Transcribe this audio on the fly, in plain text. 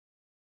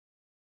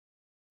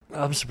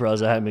I'm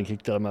surprised I haven't been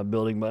kicked out of my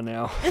building by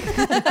now.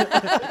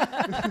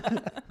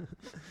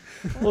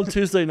 Well,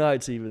 Tuesday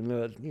nights even,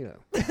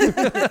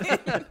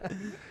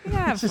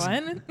 Have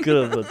fun. good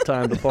of a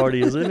time to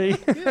party as any.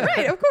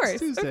 Right, of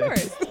course. It's Of Tuesday.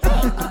 course.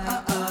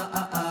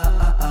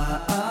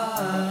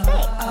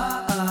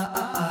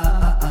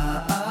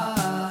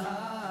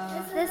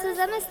 This was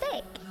a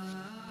mistake.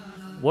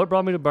 What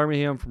brought me to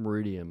Birmingham from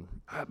Meridian?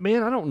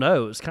 Man, I don't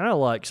know. It's kind of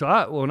like,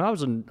 I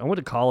went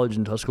to college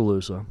in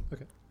Tuscaloosa.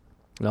 Okay.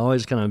 And I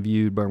always kind of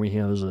viewed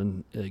Birmingham as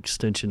an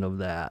extension of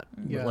that,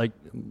 Yeah. like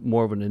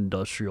more of an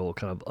industrial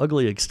kind of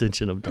ugly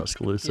extension of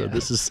Tuscaloosa. Yeah.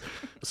 This is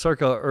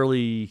circa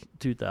early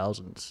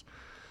 2000s.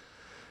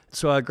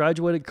 So I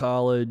graduated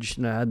college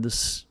and I had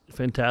this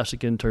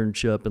fantastic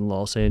internship in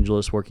Los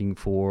Angeles working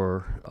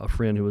for a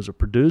friend who was a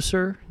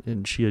producer,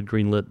 and she had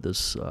greenlit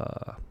this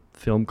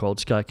film called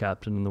Sky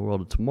Captain in the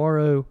World of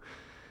Tomorrow.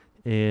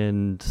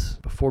 And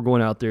before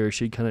going out there,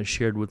 she kind of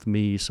shared with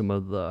me some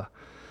of the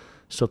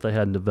stuff they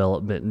had in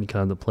development and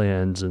kind of the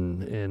plans.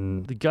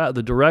 And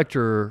the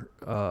director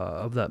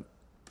of that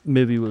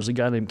movie was a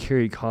guy named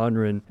Kerry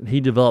Conran, and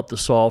he developed the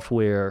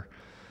software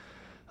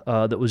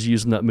that was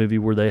used in that movie,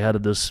 where they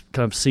had this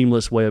kind of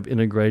seamless way of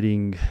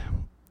integrating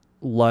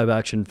live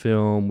action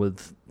film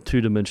with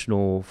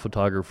two-dimensional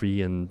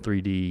photography and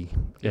 3D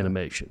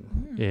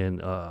animation,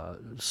 and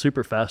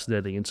super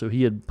fascinating. And so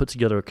he had put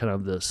together kind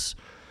of this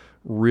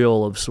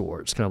reel of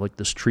sorts, kind of like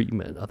this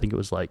treatment. I think it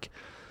was like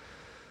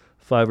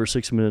 5 or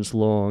 6 minutes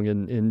long,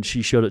 and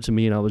she showed it to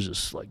me, and I was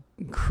just like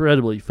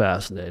incredibly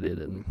fascinated.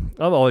 And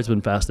I've always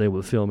been fascinated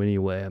with film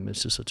anyway. I mean,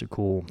 it's just such a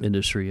cool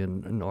industry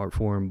and art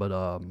form.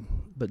 But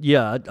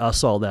yeah, I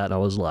saw that and I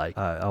was like,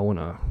 I want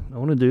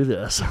to do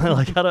this.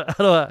 Like, how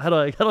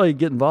do I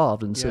get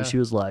involved? And so Yeah. she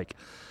was like,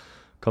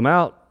 come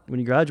out when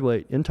you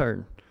graduate,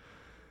 intern.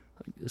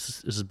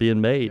 This is being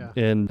made.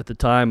 Yeah. And at the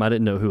time, I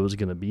didn't know who was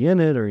going to be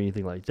in it or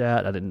anything like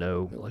that. I didn't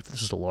know, like,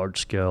 this is a large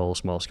scale,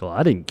 small scale.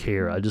 I didn't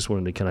care. I just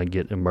wanted to kind of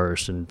get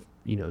immersed and,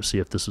 see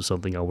if this was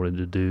something I wanted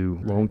to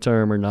do long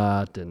term or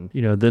not. And,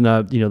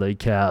 then they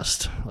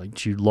cast like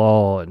Jude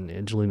Law and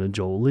Angelina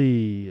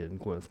Jolie and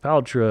Gwyneth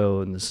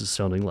Paltrow, and this is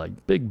sounding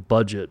like big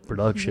budget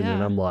production. And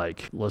Yeah. I'm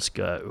like, let's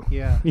go.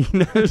 Yeah.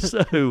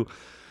 So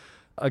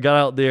I got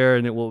out there,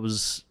 and what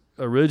was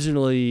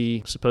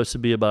originally supposed to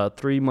be about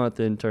a 3-month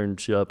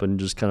internship and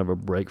just kind of a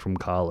break from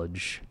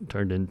college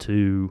turned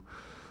into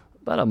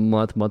about a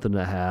month and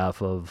a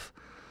half of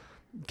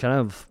kind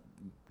of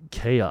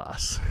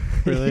chaos.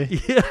 Really?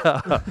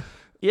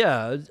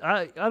 Yeah.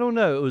 I don't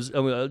know. It was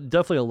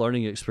definitely a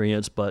learning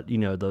experience, but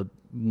the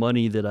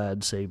money that I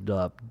had saved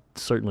up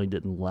certainly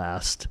didn't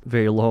last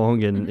very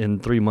long, and in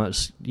 3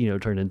 months,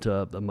 turned into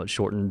a much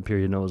shortened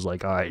period. And I was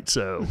like, all right,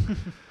 so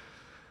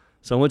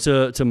I went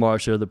to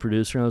Marsha, the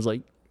producer, and I was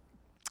like,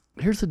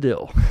 here's the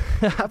deal.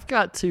 I've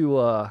got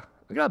to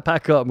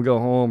pack up and go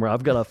home, or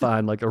I've got to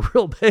find like a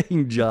real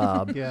paying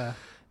job. Yeah.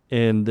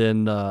 And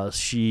then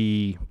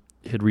she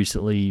had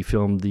recently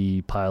filmed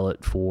the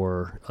pilot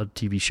for a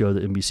TV show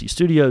that NBC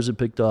Studios had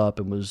picked up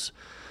and was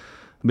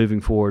moving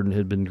forward and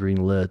had been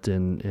greenlit.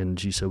 And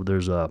she said, well,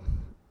 there's a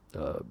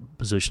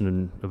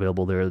position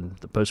available there in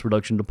the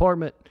post-production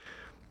department.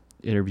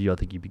 Interview, I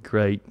think you'd be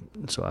great.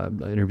 So I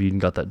interviewed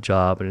and got that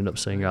job and ended up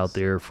staying out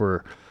there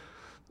for,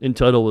 in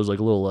total, was like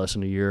a little less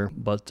than a year.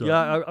 But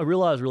I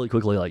realized really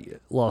quickly, like,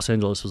 Los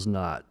Angeles was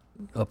not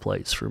a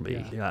place for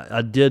me. Yeah,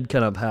 I did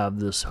kind of have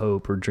this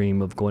hope or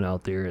dream of going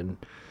out there and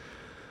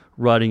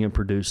writing and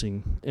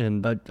producing,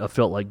 and I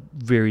felt like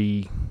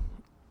very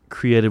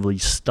creatively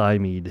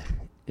stymied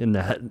in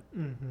that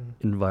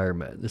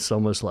environment. It's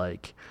almost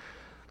like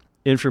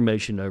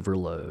information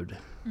overload.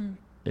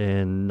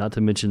 And not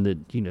to mention that,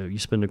 you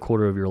spend a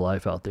quarter of your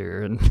life out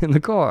there in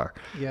the car.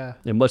 Yeah.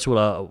 And much of what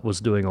I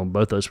was doing on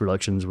both those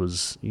productions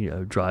was,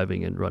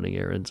 driving and running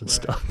errands and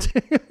stuff.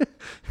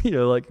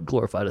 Like a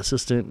glorified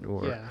assistant.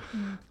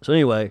 So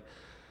anyway,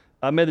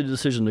 I made the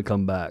decision to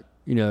come back,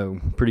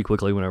 pretty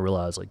quickly when I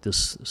realized, like,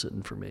 this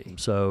isn't for me.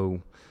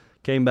 So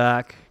came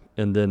back,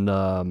 and then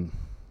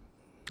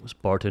was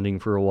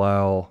bartending for a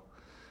while.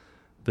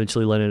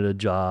 Eventually landed a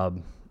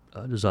job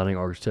designing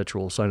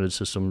architectural signage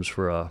systems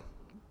for a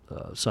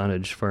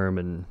signage firm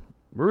in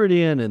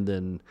Meridian, and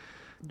then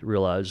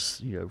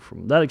realized,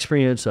 from that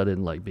experience, I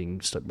didn't like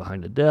being stuck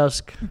behind a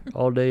desk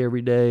all day,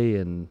 every day,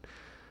 and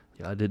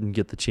I didn't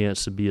get the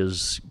chance to be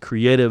as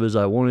creative as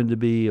I wanted to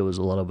be. A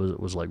lot of it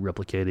was like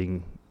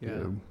replicating,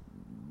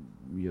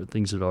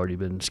 things that had already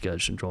been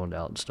sketched and drawn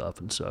out and stuff.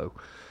 And so,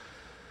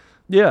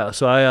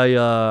 so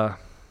I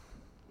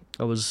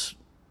was,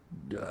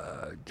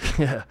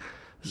 this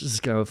is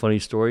kind of a funny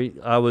story.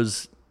 I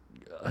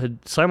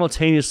had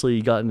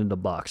simultaneously gotten into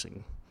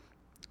boxing,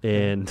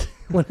 and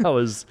when I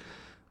was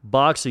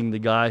boxing, the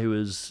guy who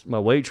was my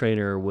weight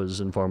trainer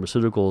was in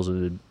pharmaceuticals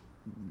and had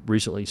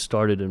recently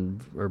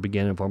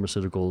began in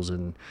pharmaceuticals,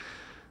 and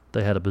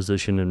they had a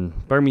position in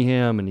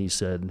Birmingham, and he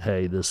said,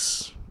 hey,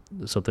 this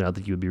is something I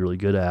think you would be really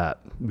good at.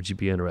 Would you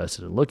be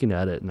interested in looking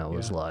at it? And I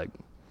was like,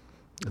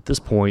 at this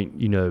point,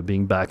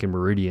 being back in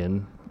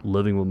Meridian,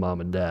 living with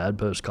mom and dad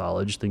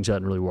post-college. Things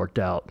hadn't really worked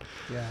out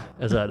Yeah.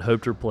 as I'd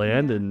hoped or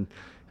planned. And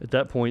at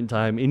that point in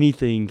time,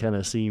 anything kind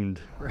of seemed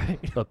Right.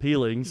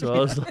 appealing. So I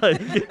was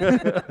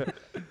like,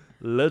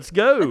 let's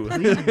go.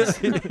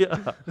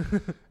 Yeah.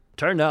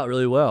 Turned out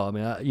really well. I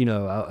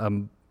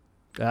mean,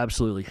 I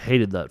absolutely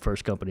hated that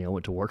first company I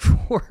went to work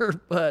for,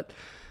 but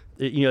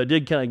it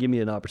did kind of give me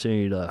an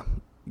opportunity to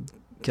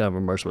kind of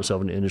immerse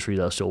myself in the industry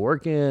that I still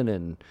work in.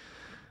 And,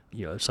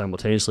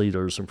 simultaneously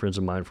there were some friends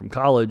of mine from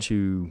college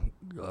who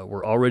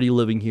were already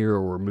living here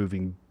or were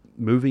moving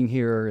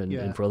here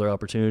and for other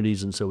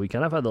opportunities. And so we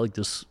kind of had like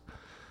this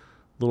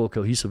little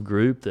cohesive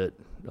group that,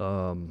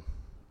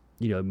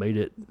 made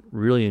it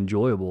really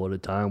enjoyable at a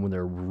time when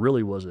there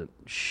really wasn't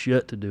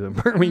shit to do in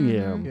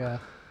Birmingham. Yeah.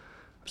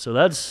 So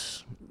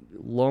that's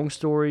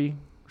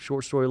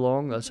short story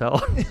long. That's how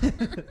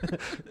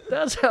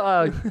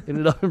I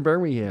ended up in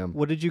Birmingham.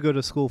 What did you go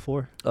to school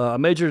for? I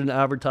majored in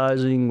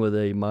advertising with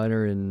a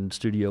minor in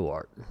studio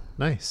art.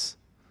 Nice.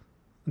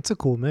 It's a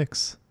cool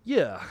mix.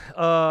 Yeah.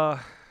 I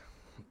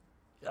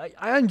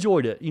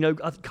enjoyed it.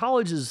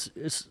 College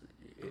is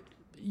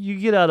you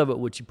get out of it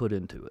what you put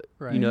into it.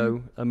 Right.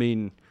 I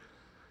mean,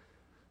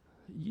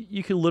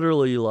 you can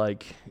literally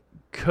like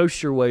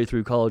coast your way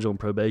through college on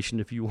probation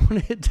if you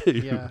wanted to.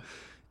 Yeah.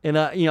 And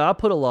I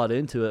put a lot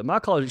into it. My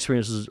college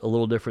experience is a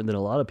little different than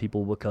a lot of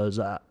people because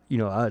there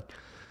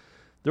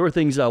were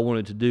things I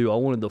wanted to do. I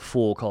wanted the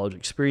full college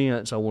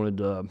experience. I wanted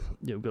to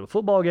go to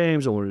football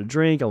games. I wanted to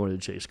drink. I wanted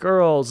to chase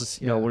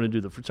girls. I wanted to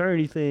do the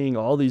fraternity thing.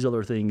 All these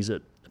other things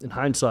that, in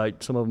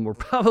hindsight, some of them were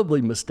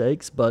probably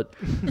mistakes. But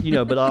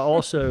but I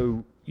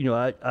also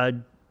I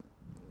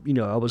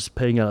was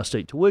paying out of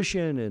state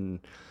tuition, and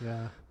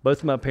both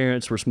of my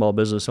parents were small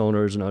business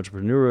owners and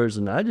entrepreneurs,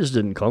 and I just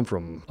didn't come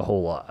from a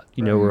whole lot.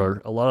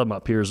 Where a lot of my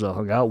peers I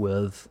hung out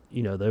with,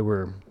 they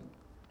were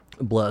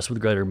blessed with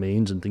greater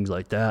means and things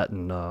like that.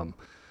 And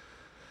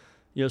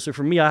so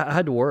for me, I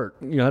had to work.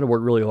 I had to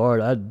work really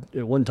hard. At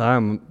one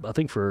time, I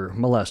think for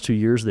my last 2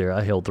 years there,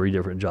 I held 3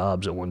 different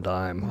jobs at one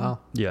time. Wow.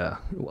 Yeah,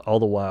 all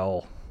the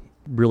while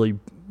really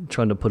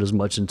trying to put as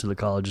much into the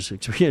college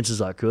experience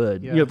as I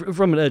could. Yeah.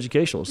 From an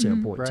educational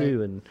standpoint Right.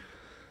 too. And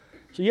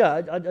so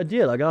yeah, I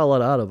did. I got a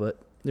lot out of it.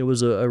 It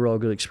was a real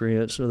good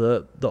experience. So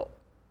the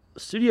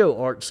studio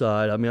art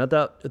side, I mean, I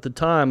thought at the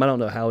time, I don't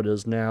know how it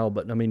is now,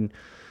 but I mean,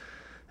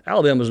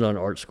 Alabama's not an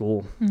art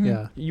school. Mm-hmm.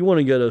 Yeah. You want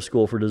to go to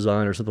school for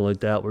design or something like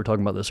that. We were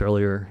talking about this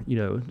earlier.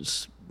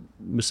 It's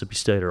Mississippi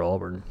State or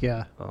Auburn.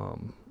 Yeah.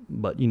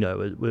 But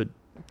it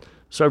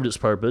served its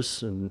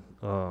purpose, and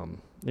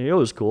it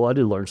was cool. I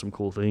did learn some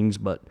cool things,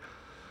 but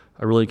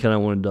I really kind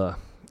of wanted to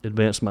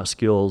advance my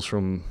skills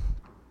from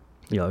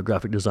a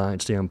graphic design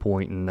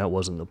standpoint, and that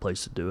wasn't the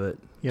place to do it.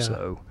 Yeah.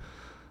 So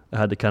I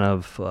had to kind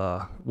of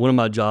one of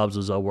my jobs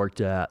was I worked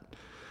at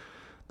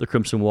the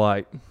Crimson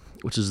White,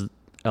 which is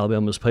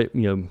Alabama's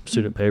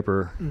student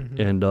paper,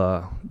 and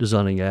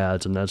designing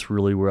ads, and that's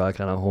really where I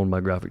kind of honed my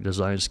graphic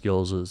design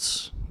skills.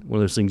 It's one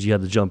of those things you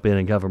have to jump in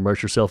and kind of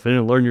immerse yourself in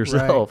and learn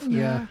yourself. Right.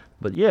 Yeah.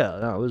 But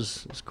yeah, it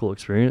was a cool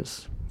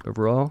experience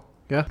overall.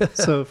 Yeah.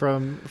 So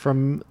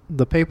from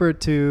the paper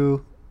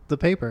to the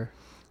paper,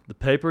 The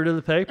paper to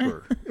the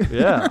paper.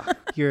 Yeah.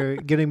 you're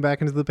getting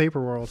back into the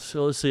paper world.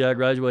 So let's see, I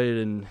graduated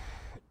in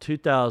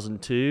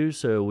 2002,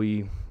 so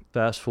we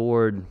fast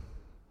forward,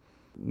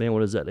 man,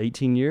 what is that,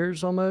 18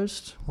 years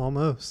almost?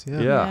 Almost.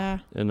 Yeah. Yeah.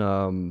 And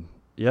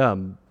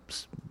I'm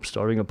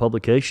starting a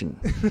publication.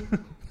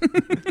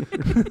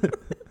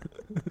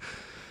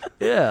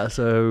 Yeah,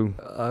 so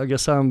I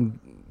guess I'm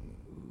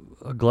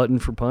a glutton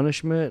for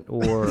punishment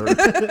or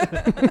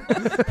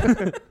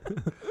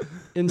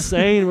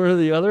insane, one or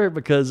the other,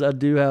 because I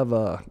do have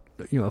a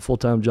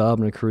full-time job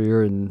and a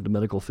career in the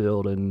medical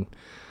field,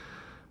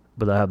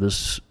 but I have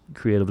this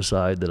creative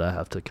side that I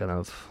have to kind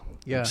of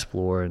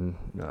explore, and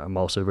I'm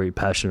also very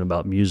passionate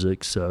about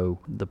music, so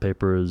the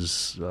paper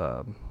is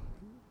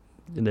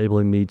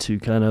enabling me to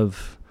kind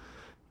of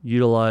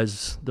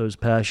utilize those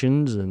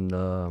passions, and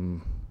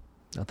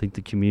I think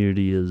the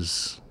community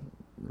is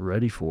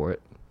ready for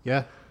it.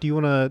 Yeah. Do you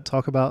want to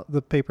talk about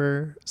the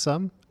paper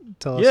some?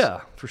 Tell us. Yeah,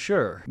 for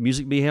sure.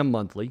 Music Mayhem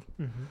Monthly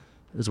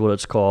is what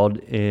it's called,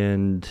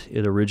 and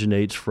it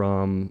originates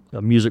from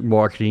a music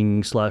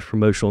marketing /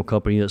 promotional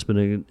company that's been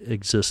in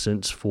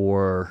existence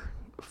for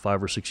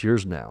 5 or 6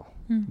 years now.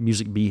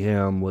 Music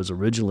Mayhem was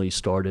originally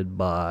started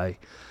by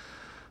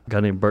a guy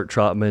named Bert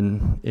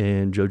Trotman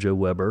and JoJo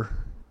Weber,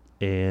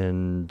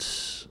 and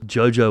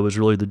JoJo was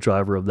really the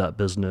driver of that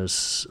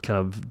business, kind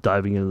of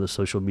diving into the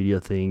social media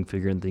thing,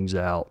 figuring things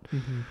out.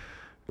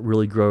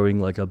 Really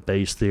growing like a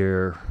base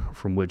there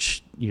from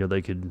which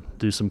they could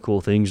do some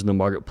cool things in the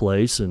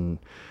marketplace and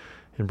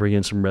bring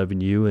in some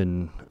revenue.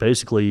 And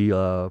basically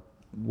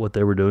what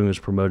they were doing was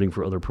promoting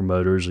for other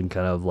promoters and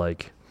kind of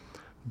like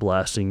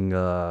blasting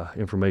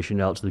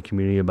information out to the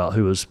community about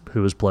who was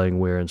playing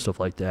where and stuff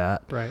like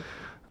that. Right.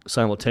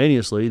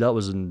 Simultaneously, that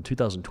was in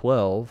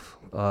 2012,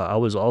 I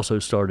was also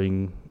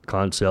starting a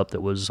concept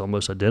that was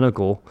almost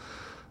identical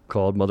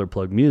called Mother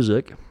Plug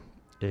Music,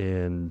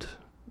 and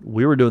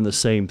we were doing the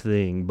same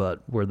thing,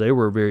 but where they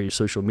were very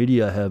social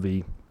media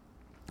heavy,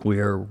 we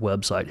are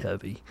website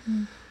heavy.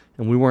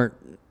 And we weren't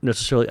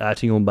necessarily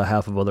acting on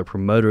behalf of other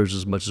promoters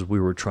as much as we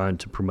were trying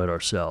to promote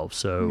ourselves.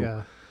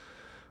 So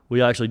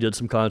we actually did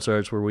some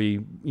concerts where we,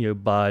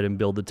 buy and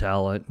build the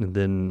talent and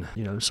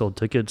then, sold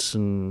tickets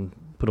and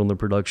put on the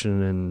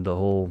production and the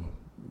whole,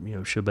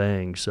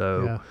 shebang.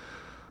 So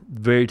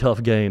very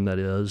tough game that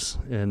is.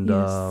 And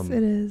Yes,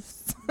 it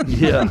is.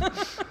 yeah.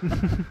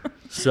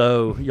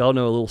 So y'all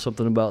know a little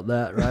something about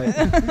that,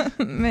 right?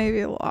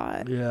 Maybe a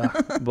lot. Yeah.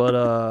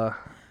 But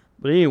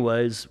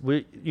anyways,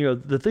 we,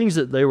 the things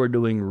that they were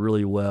doing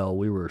really well,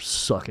 we were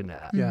sucking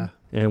at. Yeah.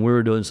 And we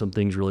were doing some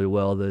things really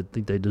well that I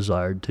think they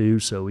desired to.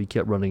 So we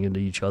kept running into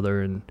each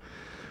other, and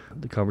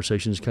the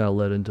conversations kind of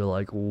led into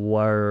like,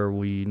 why are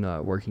we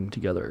not working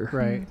together?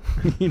 Right.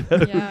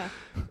 Yeah.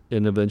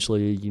 And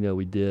eventually,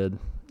 we did.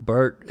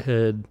 Bert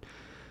had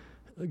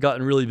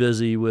gotten really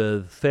busy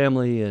with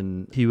family,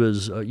 and he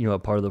was, a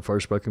part of the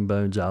first Broken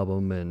Bones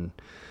album, and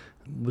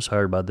was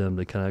hired by them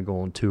to kind of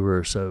go on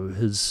tour. So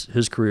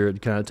his career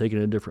had kind of taken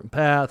a different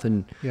path,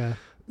 and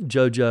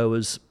JoJo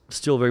was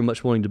still very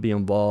much wanting to be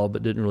involved,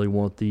 but didn't really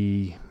want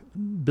the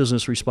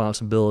business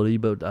responsibility.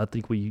 But I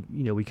think we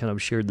kind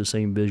of shared the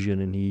same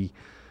vision, and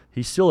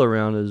he's still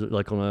around as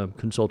like on a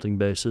consulting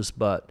basis.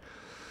 But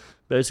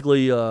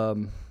basically,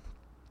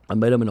 I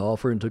made him an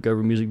offer and took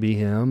over Music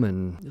Mayhem,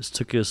 and this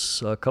took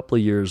us a couple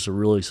of years to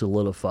really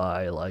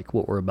solidify like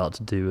what we're about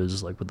to do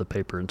is like with the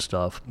paper and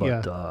stuff.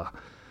 But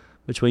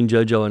between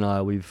JoJo and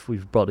I,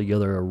 we've brought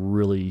together a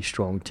really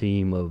strong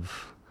team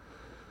of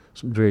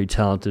some very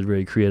talented,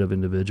 very creative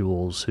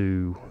individuals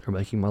who are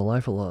making my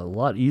life a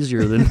lot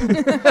easier than.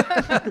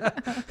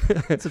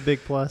 It's a big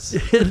plus.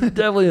 It's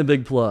definitely a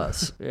big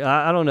plus.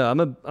 I don't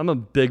know. I'm a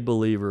big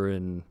believer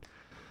in,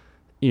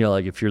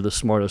 like if you're the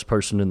smartest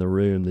person in the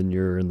room, then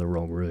you're in the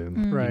wrong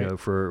room. Right.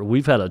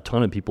 We've had a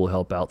ton of people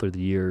help out through the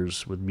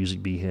years with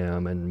Music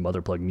Mayhem and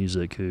Mother Plug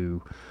Music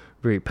who are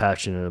very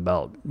passionate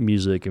about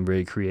music and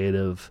very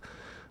creative,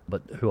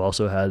 but who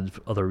also had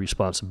other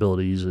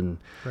responsibilities and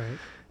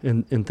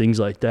things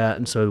like that.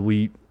 And so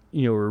we,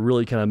 we're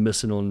really kind of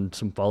missing on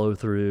some follow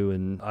through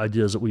and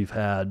ideas that we've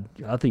had.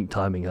 I think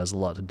timing has a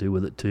lot to do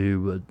with it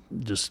too,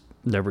 but just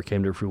never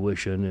came to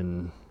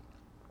fruition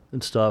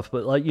and stuff.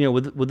 But like,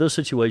 with this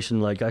situation,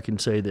 like I can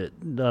say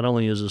that not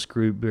only is this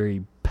group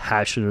very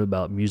passionate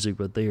about music,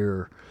 but they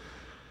are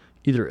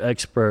either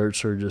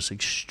experts or just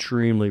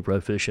extremely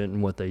proficient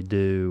in what they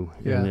do,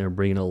 and they're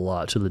bringing a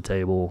lot to the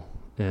table.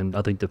 And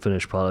I think the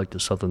finished product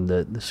is something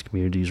that this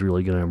community is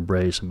really going to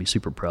embrace and be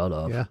super proud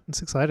of. Yeah,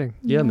 it's exciting.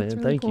 Yeah, man.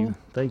 Really Thank cool. you.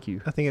 Thank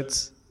you. I think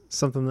it's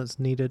something that's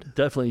needed.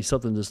 Definitely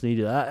something that's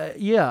needed.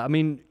 I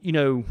mean,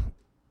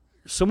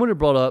 someone had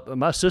brought up,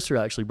 my sister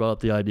actually brought up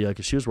the idea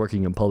because she was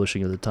working in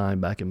publishing at the time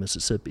back in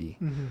Mississippi.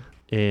 Mm-hmm.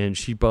 And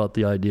she brought up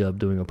the idea of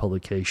doing a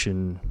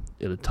publication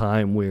at a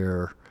time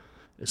where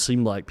it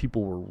seemed like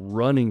people were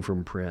running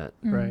from print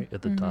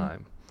at the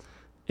time.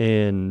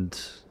 And,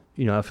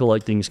 I feel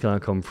like things kind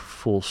of come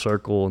full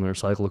circle and they're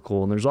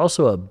cyclical. And there's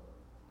also a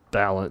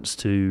balance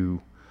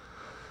to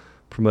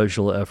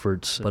promotional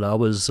efforts. But I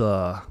was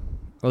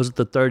at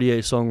the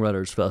 38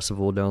 Songwriters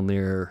Festival down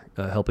there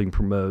helping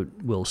promote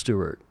Will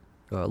Stewart,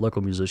 a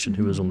local musician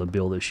who was on the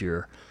bill this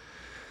year.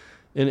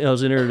 And I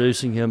was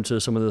introducing him to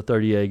some of the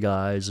 38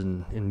 guys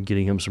and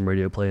getting him some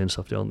radio play and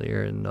stuff down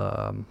there.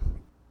 And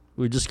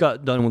we just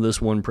got done with this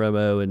one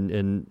promo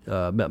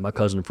and met my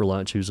cousin for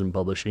lunch who's in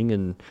publishing.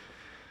 And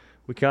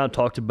we kind of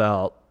talked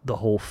about the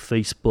whole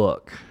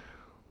Facebook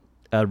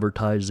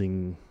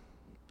advertising,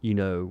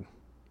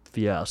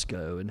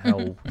 fiasco and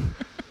how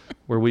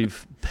where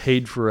we've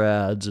paid for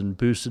ads and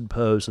boosted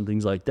posts and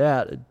things like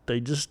that. They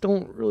just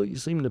don't really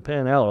seem to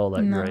pan out all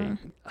that great.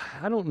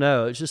 I don't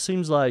know. It just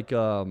seems like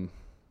I've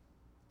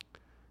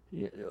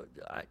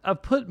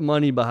put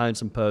money behind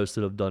some posts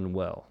that have done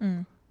well.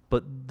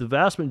 But the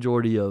vast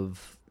majority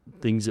of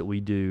things that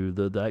we do,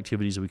 the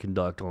activities that we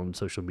conduct on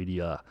social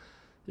media,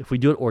 if we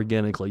do it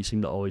organically,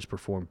 seem to always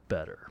perform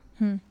better.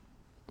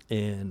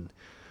 And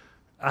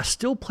I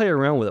still play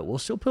around with it. We'll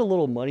still put a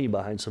little money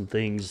behind some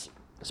things,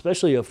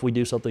 especially if we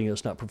do something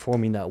that's not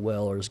performing that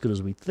well or as good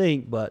as we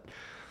think. But,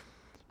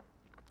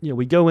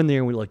 we go in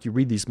there and you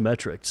read these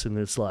metrics and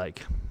it's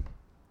like,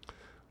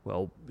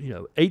 well,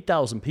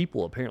 8,000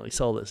 people apparently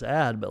saw this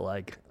ad, but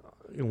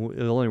it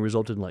only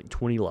resulted in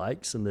 20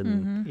 likes. And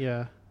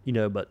then,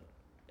 but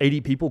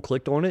 80 people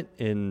clicked on it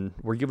and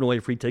we're giving away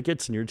free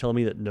tickets and you're telling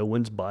me that no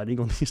one's biting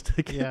on these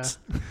tickets.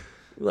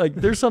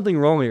 There's something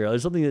wrong here.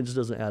 There's something that just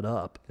doesn't add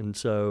up. And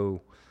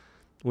so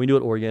when we do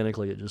it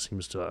organically, it just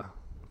seems to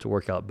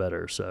work out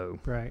better. So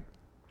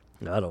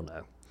I don't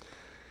know.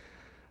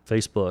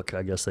 Facebook,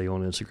 I guess they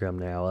own Instagram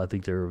now. I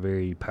think they're a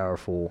very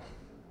powerful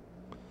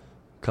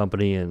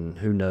company and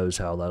who knows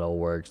how that all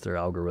works, their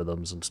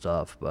algorithms and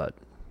stuff. But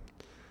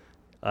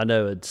I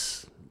know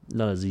it's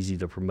not as easy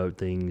to promote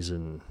things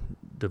and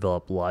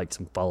develop likes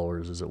and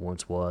followers as it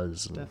once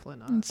was. Definitely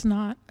not. It's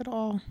not at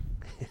all.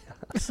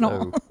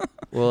 So,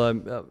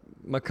 well,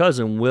 my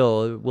cousin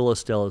Will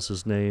Estelle is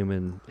his name,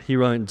 and he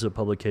runs a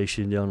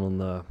publication down on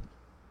the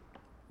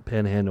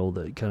Panhandle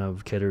that kind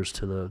of caters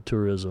to the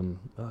tourism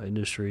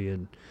industry.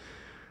 And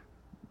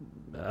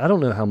I don't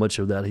know how much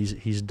of that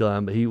he's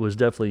done, but he was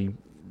definitely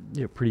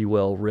pretty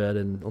well read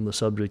on the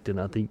subject. And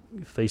I think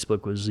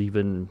Facebook was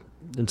even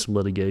in some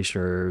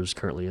litigation, or is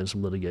currently in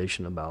some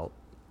litigation about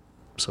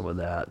some of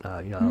that.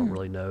 I don't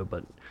really know,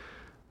 but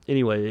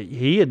anyway,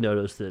 he had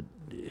noticed that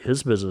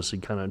his business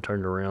had kind of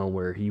turned around,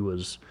 where he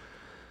was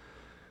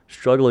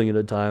struggling at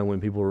a time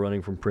when people were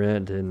running from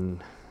print,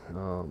 and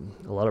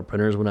a lot of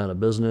printers went out of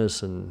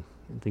business and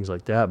things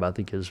like that. But I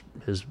think his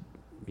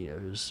he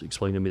was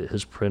explaining to me that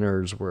his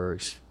printers were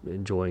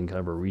enjoying kind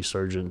of a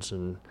resurgence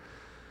in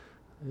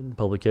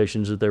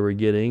publications that they were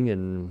getting.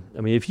 And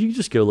I mean, if you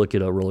just go look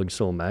at a Rolling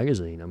Stone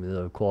magazine, I mean,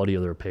 the quality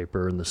of their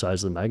paper and the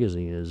size of the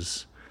magazine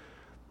is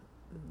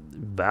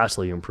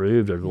vastly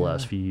improved over the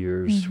last few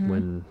years.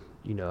 When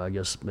I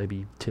guess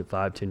maybe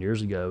 5-10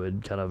 years ago,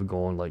 it kind of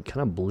gone like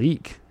kind of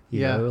bleak.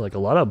 You know, like a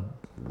lot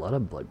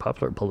of like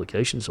popular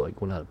publications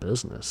like went out of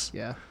business.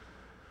 Yeah.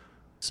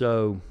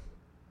 So,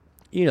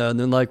 and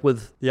then like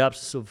with the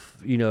absence of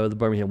the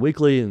Birmingham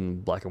Weekly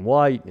and Black and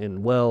White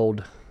and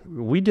Weld,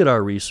 we did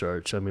our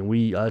research. I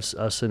mean, I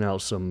sent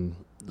out some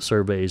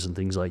surveys and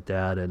things like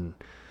that, and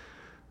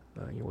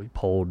we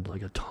polled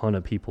like a ton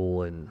of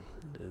people, and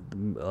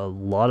a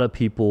lot of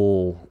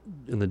people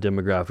in the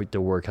demographic that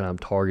we're kind of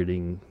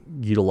targeting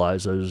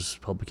utilize those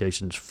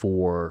publications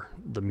for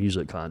the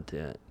music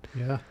content.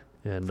 Yeah.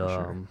 And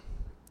sure.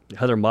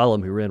 Heather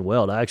Milam, who ran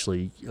Weld, I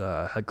actually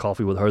had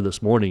coffee with her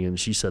this morning, and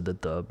she said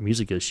that the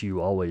music issue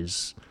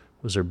always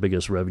was their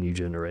biggest revenue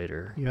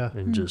generator. Yeah.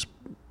 And just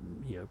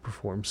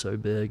performed so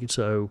big. And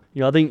so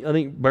I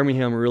think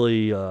Birmingham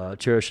really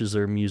cherishes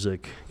their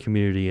music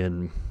community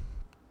in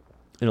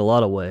a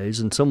lot of ways.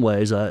 In some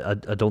ways, I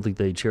don't think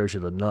they cherish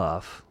it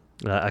enough.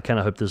 I kind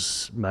of hope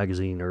this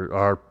magazine,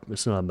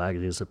 it's not a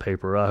magazine, it's a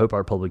paper. I hope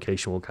our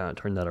publication will kind of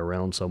turn that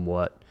around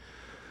somewhat,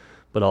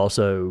 but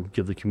also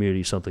give the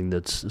community something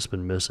that's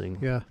been missing.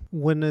 Yeah.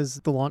 When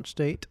is the launch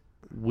date?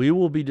 We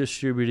will be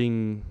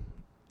distributing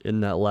in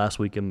that last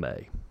week in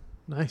May.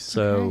 Nice.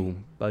 So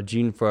by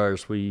June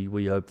 1st,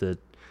 we hope that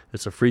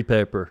it's a free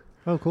paper.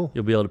 Oh, cool.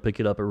 You'll be able to pick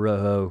it up at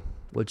Rojo,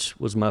 which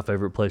was my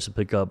favorite place to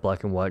pick up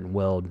Black and White and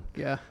Weld.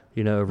 Yeah.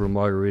 Over a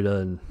margarita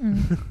and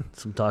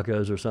some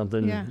tacos or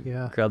something. Yeah.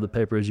 Yeah. Grab the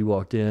paper as you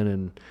walked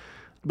in.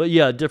 But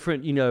yeah,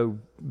 different,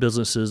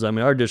 businesses. I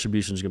mean, our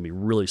distribution is going to be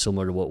really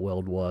similar to what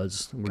Weld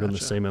was. We're doing the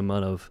Gotcha. same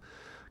amount of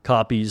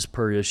copies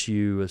per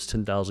issue. It's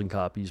 10,000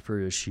 copies per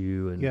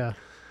issue. And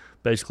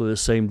basically the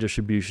same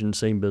distribution,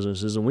 same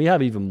businesses. And we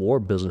have even more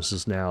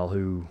businesses now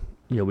who,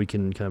 we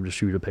can kind of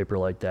distribute a paper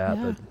like that,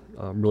 but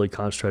really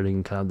concentrating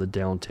in kind of the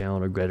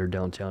downtown or greater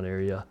downtown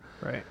area.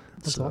 Right.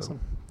 That's So, awesome.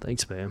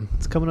 Thanks, man.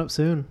 It's coming up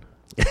soon.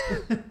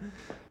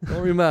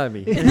 Don't remind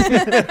me.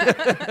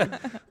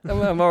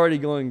 I'm already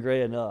going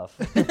gray enough.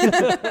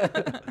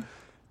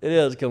 It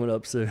is coming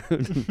up soon.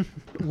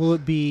 Will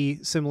it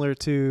be similar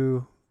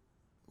to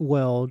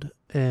Weld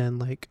and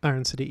like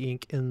Iron City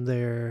Ink in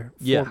their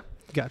Yeah.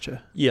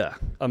 Gotcha. Yeah.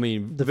 I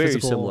mean, The very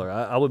physical- similar.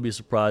 I would be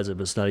surprised if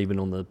it's not even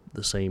on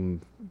the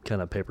same kind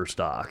of paper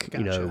stock.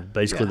 Gotcha.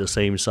 Basically Yeah. the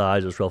same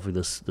size. It's roughly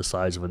the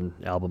size of an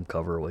album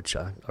cover, which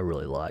I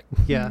really like.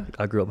 Yeah.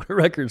 I grew up in a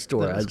record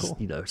store. That is I just,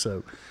 cool.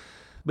 so.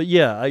 But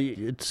yeah,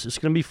 it's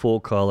going to be full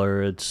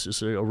color.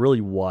 It's a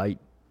really white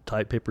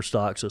type paper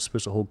stock, so it's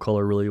supposed to hold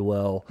color really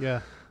well.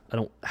 Yeah. I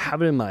don't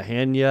have it in my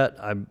hand yet.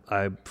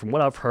 I from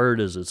what I've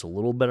heard is it's a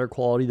little better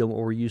quality than what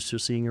we're used to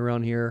seeing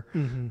around here.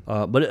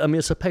 Mm-hmm. But I mean,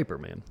 it's a paper,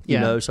 man.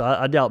 Yeah. So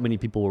I doubt many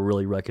people will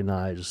really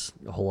recognize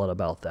a whole lot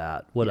about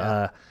that. What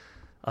Yeah.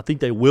 I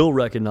think they will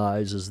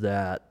recognize is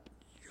that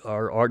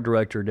our art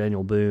director,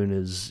 Daniel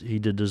Boone, he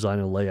did design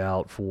and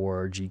layout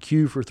for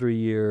GQ for 3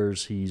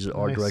 years. He's an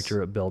art Nice.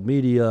 director at Bell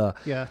Media.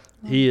 Yeah.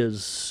 He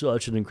is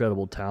such an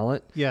incredible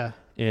talent. Yeah.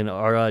 And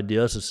our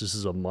idea, since this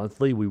is a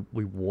monthly, we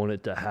want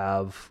it to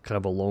have kind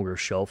of a longer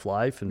shelf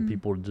life and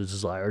people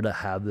desire to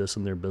have this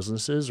in their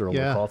businesses or on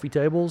their Yeah. coffee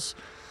tables.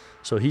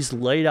 So he's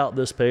laid out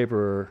this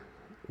paper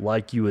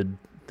like you would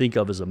think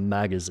of as a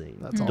magazine.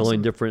 That's the awesome. only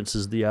difference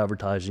is the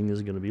advertising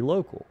is going to be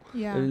local.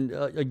 Yeah.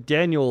 And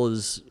Daniel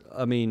is,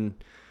 I mean,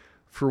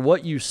 for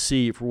what you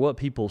see, for what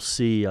people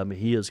see, I mean,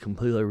 he is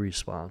completely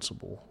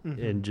responsible.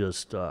 And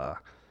just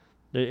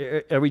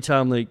every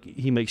time like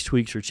he makes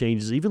tweaks or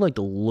changes, even like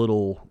the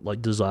little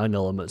like design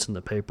elements in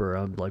the paper,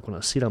 I'm like, when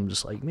I see it, I'm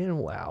just like, man,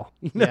 wow.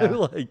 Yeah.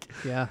 Like,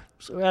 Yeah.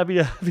 so happy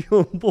to have you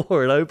on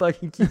board. I hope I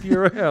can keep you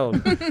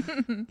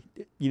around.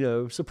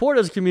 Support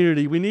us,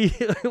 community. We need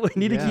to keep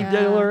Yeah.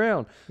 Daniel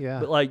around. Yeah.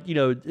 But like,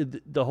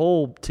 the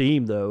whole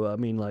team though, I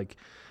mean, like,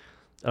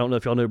 I don't know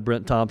if y'all know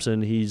Brent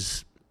Thompson.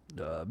 He's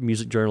a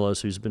music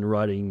journalist who's been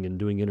writing and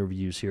doing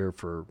interviews here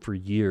for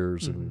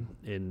years.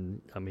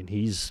 And I mean,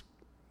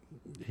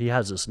 he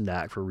has this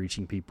knack for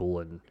reaching people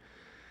and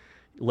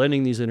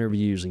landing these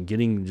interviews and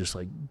getting just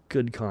like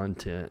good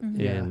content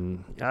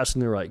and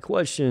asking the right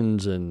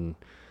questions. And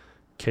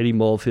Katie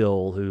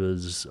Mulfield, who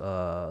is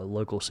a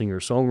local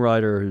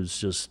singer-songwriter who's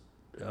just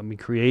I mean,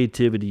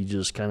 creativity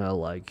just kind of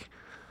like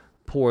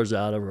pours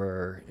out of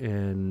her,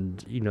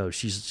 and you know,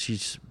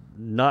 she's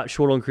not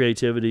short on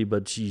creativity,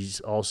 but she's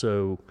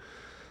also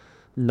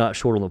not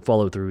short on the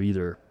follow through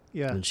either.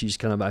 Yeah. And she's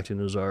kind of acting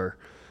as our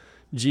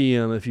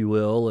GM, if you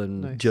will.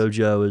 And Nice.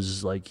 JoJo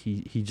is like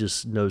he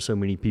just knows so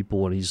many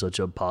people, and he's such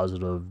a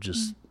positive,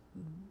 just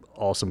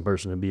awesome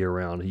person to be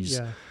around. He's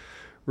Yeah.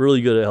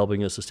 really good at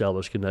helping us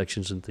establish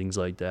connections and things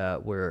like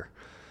that. Where,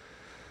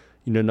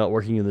 you know, not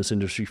working in this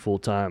industry full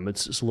time,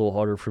 it's a little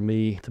harder for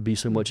me to be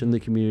so much in the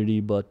community,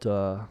 but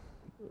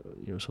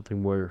you know,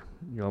 something where,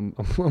 you know,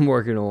 I'm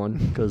working on,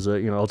 because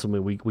you know,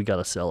 ultimately we got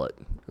to sell it,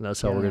 and that's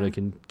how Yeah. we're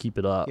gonna keep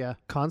it up. Yeah.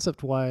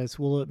 Concept wise,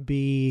 will it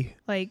be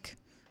Like,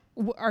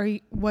 what are you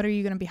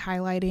going to be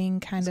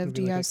highlighting? Kind it's gonna of, be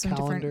do you like have a some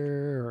different?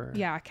 calendar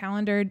or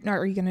Calendar. Or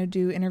are you going to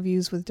do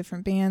interviews with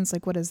different bands?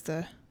 Like, what is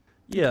the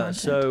Yeah, content?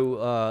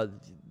 so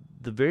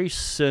the very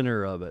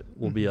center of it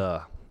will be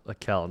Mhm. a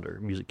calendar,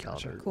 music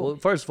calendar. Cool. Well,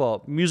 first of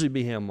all, Music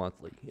Beham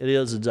Monthly. It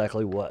is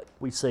exactly what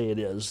we say it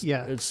is.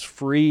 Yeah. It's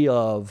free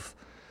of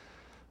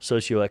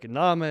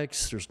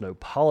socioeconomics. There's no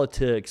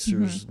politics.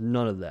 There's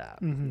none of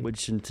that, Mhm.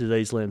 which in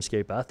today's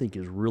landscape I think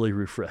is really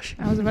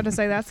refreshing. I was about to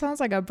say that sounds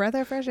like a breath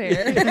of fresh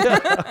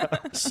air.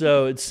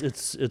 So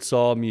it's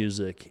all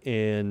music,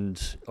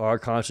 and our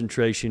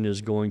concentration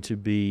is going to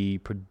be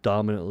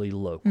predominantly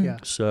local. Yeah.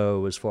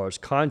 So as far as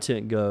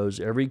content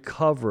goes, every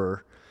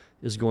cover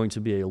is going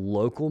to be a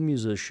local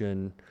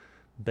musician,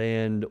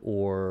 band,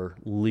 or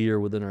leader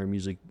within our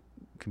music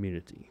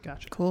community.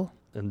 Gotcha. Cool.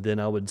 And then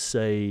I would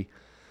say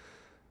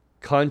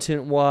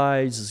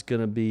content-wise is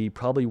going to be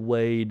probably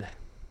weighed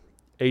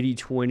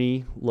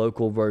 80-20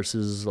 local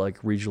versus like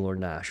regional or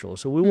national.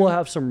 So we will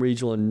have some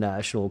regional and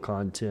national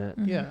content.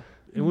 Yeah.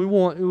 And we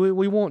want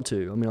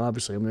to. I mean,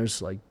 obviously, I mean,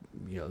 there's like,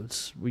 you know,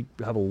 we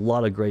have a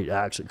lot of great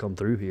acts that come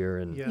through here,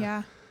 and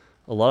Yeah.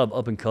 a lot of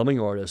up and coming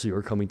artists who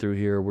are coming through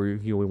here. Where,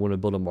 you know, we want to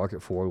build a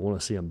market for. We want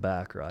to see them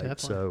back, right?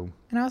 Definitely. So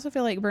And I also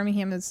feel like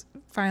Birmingham is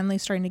finally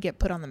starting to get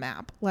put on the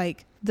map.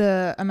 Like,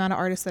 the amount of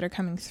artists that are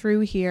coming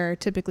through here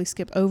typically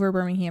skip over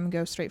Birmingham and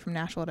go straight from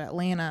Nashville to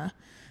Atlanta.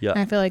 yeah, And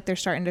I feel like they're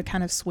starting to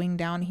kind of swing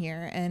down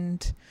here.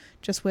 And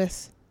just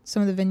with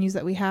some of the venues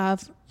that we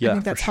have, Yeah, I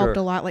think for that's helped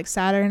sure. a lot. Like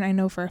Saturn, I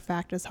know for a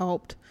fact has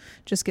helped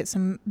just get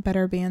some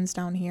better bands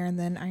down here, and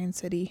then Iron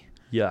City.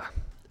 yeah,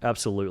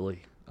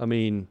 absolutely. I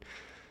mean,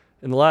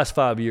 in the last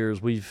 5 years,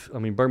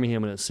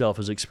 Birmingham in itself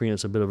has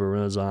experienced a bit of a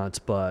renaissance,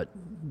 but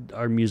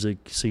our music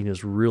scene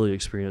has really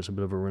experienced a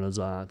bit of a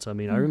renaissance. I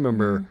mean, I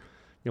remember,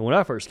 you know, when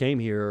I first came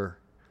here,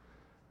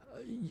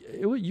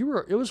 it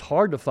was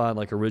hard to find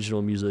like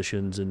original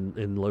musicians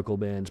and local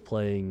bands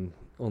playing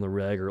on the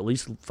reg, or at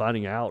least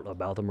finding out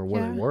about them or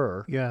where Yeah. they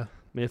were. Yeah. I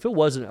mean, if it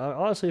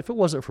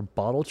wasn't for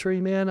Bottle Tree,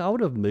 man, I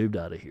would have moved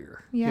out of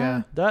here.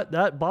 Yeah.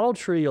 That Bottle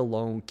Tree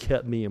alone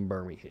kept me in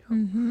Birmingham.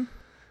 Mm-hmm.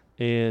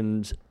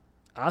 And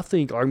I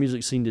think our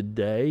music scene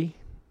today,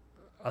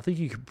 I think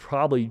you could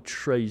probably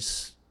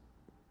trace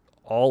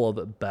all of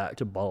it back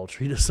to Bottle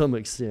Tree to some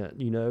extent,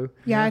 you know?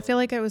 Yeah, I feel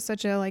like it was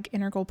such a like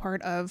integral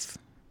part of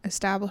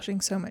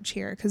establishing so much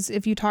here. Because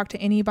if you talk to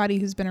anybody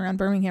who's been around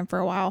Birmingham for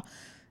a while,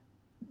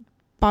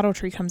 Bottle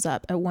Tree comes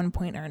up at one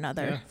point or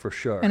another. Yeah. For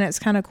sure. And it's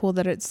kind of cool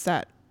that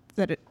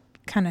that it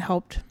kind of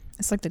helped.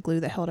 It's like the glue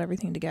that held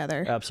everything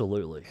together.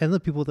 Absolutely. And the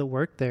people that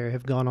work there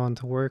have gone on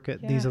to work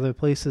at these Yeah. other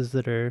places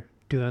that are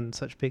doing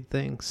such big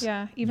things.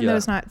 Yeah, even Yeah. though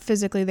it's not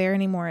physically there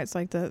anymore, it's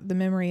like the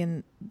memory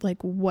and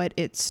like what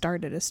it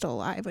started is still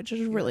alive, which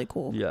is really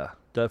cool. Yeah,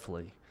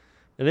 definitely.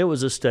 And it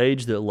was a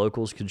stage that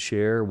locals could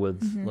share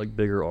with like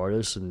bigger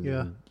artists, and,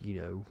 Yeah. and, you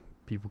know,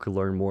 people could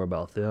learn more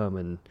about them.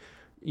 And,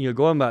 you know,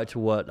 going back to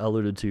what I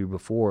alluded to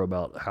before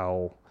about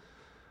how,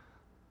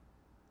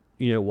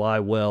 you know, why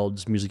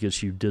Weld's Music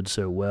Issue did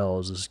so well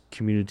is this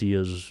community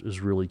is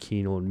really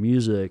keen on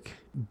music,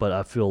 but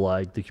I feel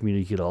like the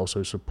community could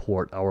also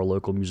support our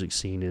local music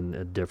scene in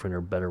a different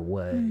or better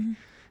way. And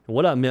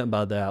what I meant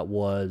by that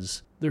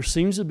was there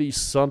seems to be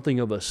something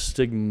of a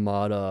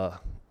stigmata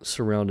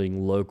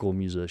surrounding local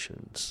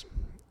musicians.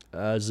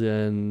 As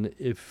in,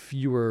 if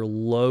you are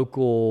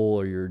local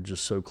or you're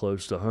just so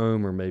close to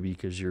home, or maybe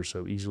because you're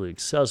so easily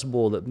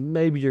accessible that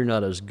maybe you're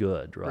not as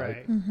good,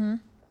 right? Mm-hmm.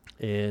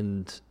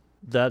 And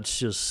that's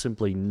just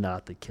simply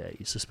not the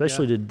case,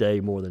 especially today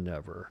more than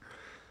ever.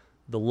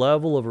 The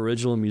level of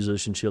original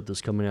musicianship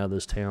that's coming out of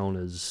this town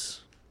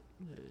is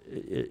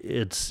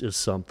it's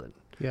something.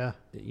 Yeah.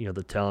 You know,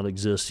 the talent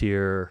exists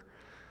here.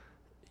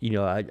 You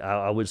know,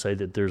 I would say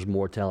that there's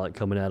more talent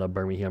coming out of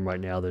Birmingham right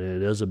now than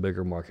it is a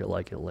bigger market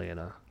like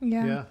Atlanta.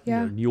 Yeah, Yeah.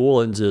 yeah, You know, New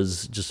Orleans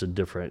is just a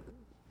different,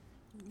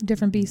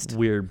 different beast.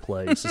 weird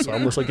place. It's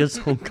almost like its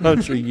own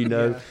country, you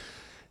know.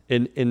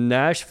 In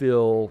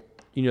Nashville,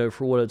 you know,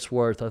 for what it's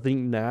worth, I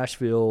think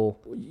Nashville,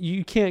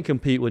 you can't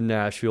compete with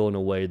Nashville in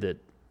a way that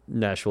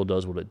Nashville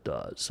does what it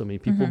does. I mean,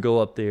 people go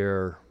up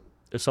there.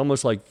 It's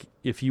almost like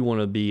if you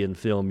want to be in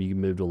film, you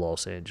move to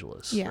Los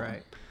Angeles. Yeah.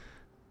 Right.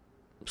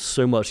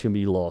 So much can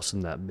be lost in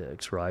that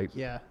mix, right?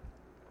 Yeah.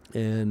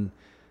 And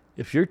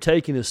if you're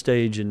taking a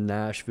stage in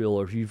Nashville,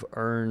 or if you've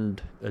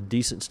earned a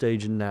decent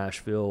stage in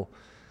Nashville,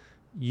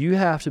 you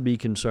have to be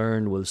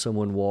concerned with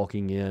someone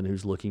walking in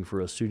who's looking for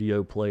a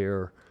studio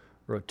player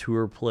or a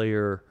tour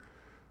player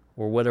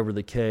or whatever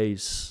the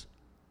case.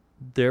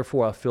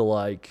 Therefore, I feel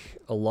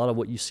like a lot of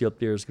what you see up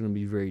there is going to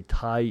be very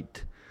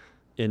tight,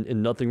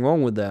 and nothing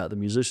wrong with that. The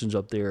musicians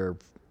up there are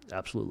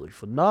absolutely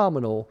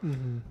phenomenal.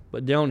 Mm-hmm.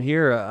 But down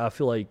here, I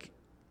feel like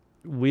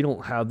we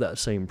don't have that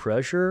same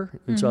pressure.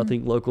 And so I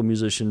think local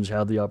musicians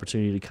have the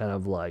opportunity to kind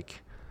of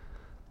like...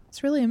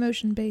 It's really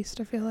emotion based,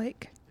 I feel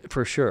like.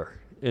 For sure.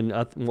 And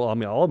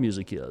all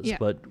music is. Yeah,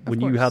 but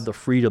when course. you have the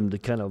freedom to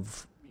kind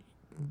of,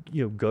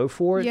 go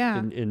for it Yeah.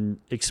 and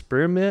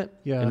experiment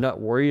Yeah. and not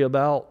worry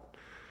about,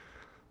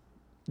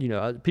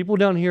 people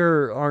down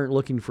here aren't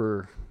looking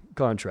for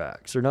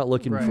contracts. They're not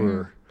looking Right.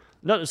 for,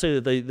 not to say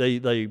that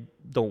they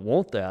don't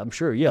want that. I'm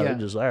sure, Yeah. they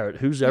desire it.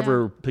 Who's Yeah.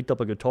 ever picked up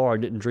a guitar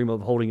and didn't dream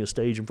of holding a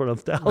stage in front of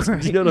thousands?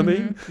 Right. You know what I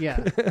mean?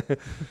 Yeah.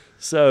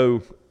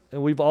 So,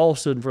 and we've all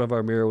stood in front of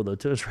our mirror with a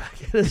tennis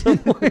racket at some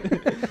point.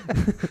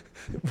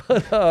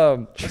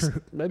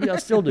 But maybe I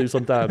still do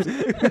sometimes.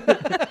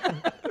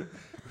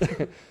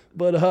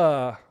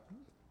 But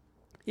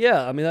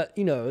yeah, I mean,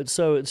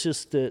 it's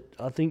just that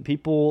I think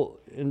people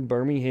in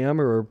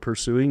Birmingham are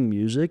pursuing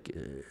music,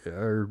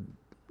 are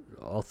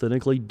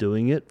authentically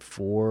doing it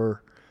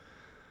for,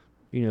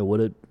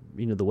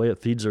 the way it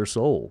feeds their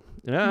soul.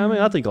 And I mean,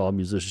 I think all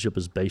musicianship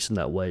is based in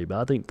that way, but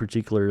I think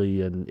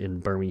particularly in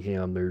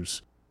Birmingham,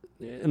 there's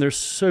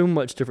so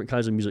much different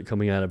kinds of music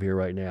coming out of here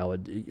right now.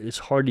 It's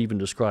hard to even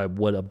describe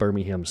what a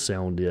Birmingham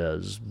sound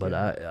is, but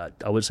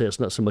I would say it's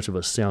not so much of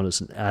a sound,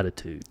 it's an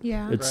attitude.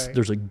 Yeah. Right.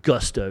 There's a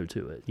gusto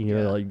to it,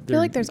 I feel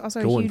like there's also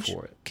a going huge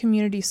for it.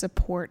 community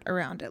support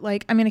around it.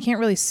 Like, I mean,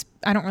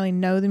 I don't really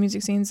know the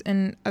music scenes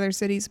in other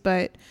cities,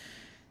 but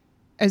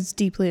as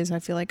deeply as I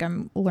feel like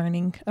I'm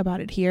learning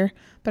about it here,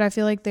 but I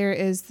feel like there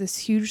is this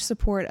huge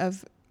support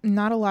of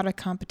not a lot of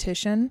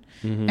competition,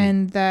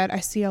 and that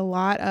I see a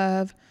lot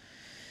of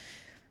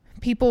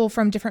people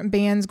from different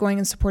bands going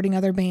and supporting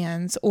other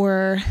bands,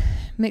 or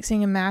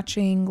mixing and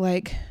matching.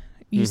 Like,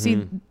 you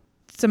see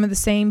some of the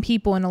same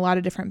people in a lot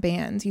of different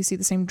bands. You see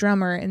the same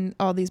drummer in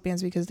all these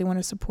bands because they want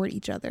to support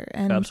each other.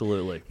 And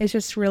Absolutely. it's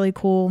just really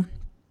cool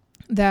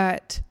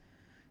that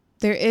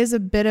there is a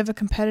bit of a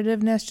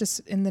competitiveness just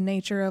in the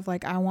nature of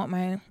like, I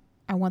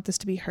want this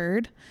to be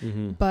heard,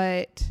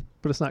 but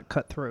it's not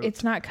cutthroat.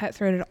 it's not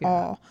cutthroat at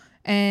all.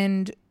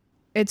 And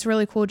it's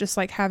really cool just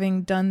like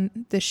having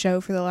done this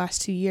show for the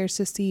last 2 years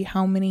to see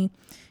how many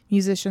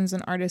musicians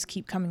and artists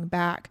keep coming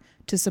back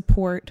to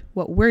support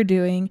what we're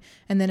doing.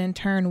 And then in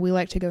turn, we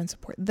like to go and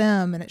support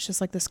them. And it's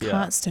just like this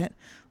constant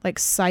like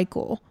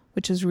cycle,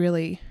 which is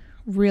really,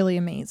 really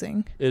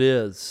amazing. It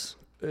is.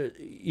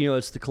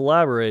 It's the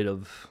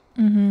collaborative,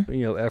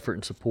 effort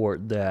and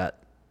support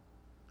that,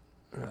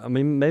 I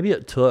mean, maybe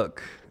it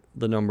took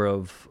the number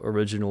of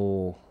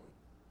original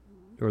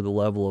or the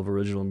level of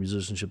original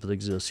musicianship that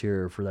exists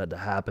here for that to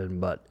happen.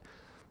 But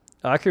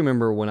I can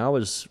remember when I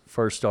was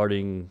first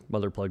starting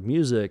Mother Plug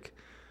Music,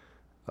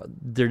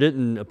 there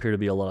didn't appear to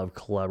be a lot of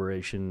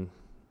collaboration.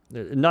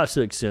 Not to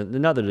the extent,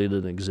 not that it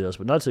didn't exist,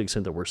 but not to the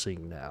extent that we're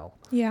seeing now.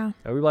 Yeah.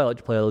 Everybody liked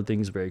to play other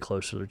things very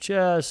close to their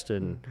chest,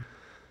 and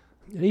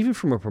even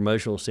from a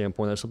promotional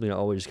standpoint, that's something that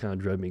always kind of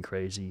drove me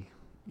crazy,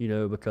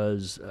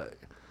 because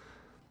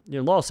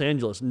Los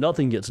Angeles,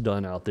 nothing gets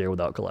done out there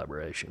without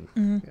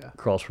collaboration,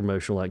 cross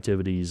promotional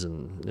activities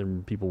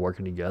and people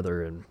working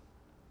together, and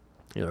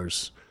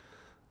there's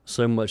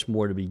so much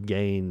more to be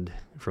gained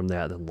from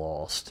that than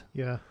lost.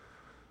 Yeah.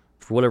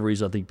 For whatever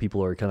reason, I think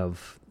people are kind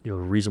of, the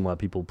reason why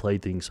people play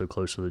things so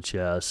close to the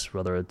chest,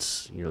 whether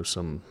it's,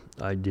 some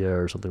idea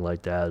or something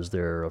like that, is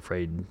they're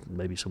afraid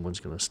maybe someone's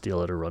going to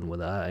steal it or run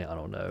with it. I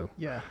don't know.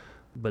 Yeah.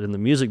 But in the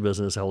music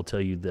business, I will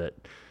tell you that,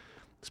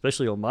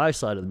 especially on my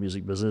side of the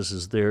music business,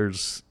 is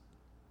there's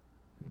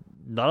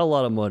not a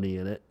lot of money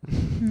in it.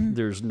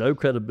 There's no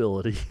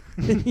credibility.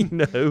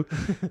 No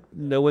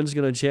one's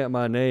going to chant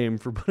my name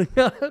for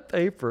putting out a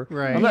paper.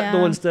 Right. I'm not the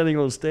one standing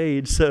on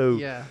stage. So,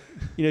 Yeah.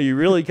 you're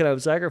really kind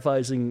of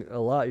sacrificing a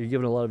lot. You're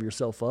giving a lot of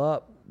yourself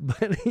up.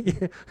 But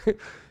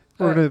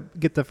Or to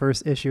get the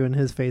first issue in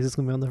his face, it's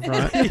going to be on the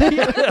front.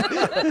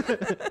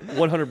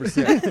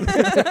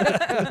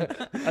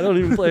 100%. I don't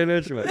even play an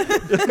instrument.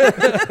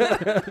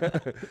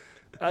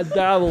 I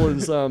dabble in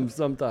some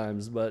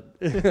sometimes,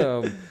 but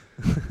no,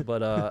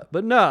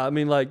 I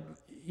mean, like,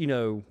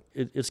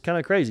 it's kind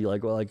of crazy.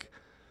 Like,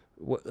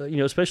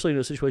 especially in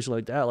a situation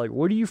like that, like,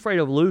 what are you afraid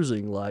of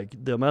losing? Like,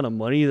 the amount of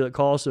money that it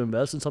costs to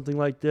invest in something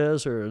like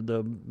this, or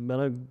the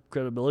amount of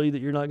credibility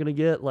that you're not going to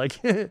get?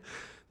 Like,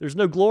 there's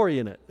no glory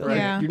in it.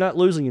 Like, you're not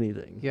losing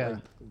anything. Yeah.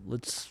 Like,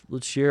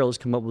 let's share. Let's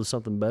come up with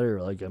something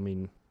better. Like, I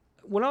mean,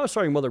 when I was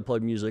starting Mother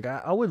Plug Music,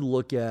 I would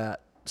look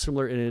at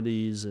similar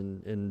entities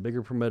and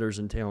bigger promoters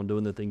in town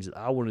doing the things that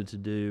I wanted to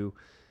do.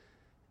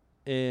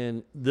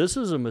 And this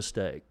is a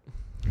mistake.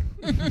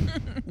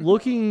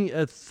 Looking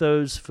at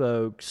those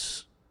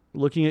folks,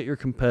 looking at your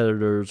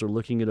competitors or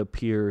looking at a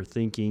peer,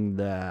 thinking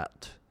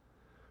that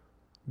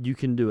you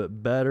can do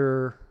it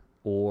better,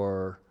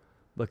 or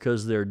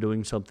because they're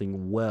doing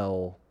something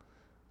well,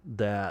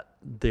 that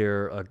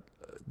they're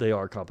they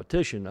are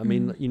competition. I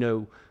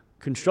mean,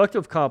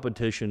 constructive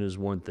competition is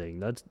one thing.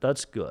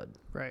 That's good.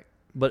 Right.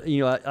 But,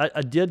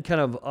 I did kind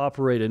of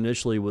operate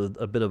initially with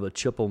a bit of a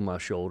chip on my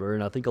shoulder.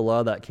 And I think a lot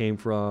of that came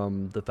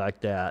from the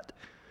fact that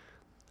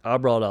I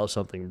brought out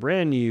something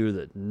brand new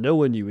that no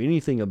one knew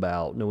anything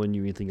about. No one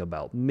knew anything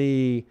about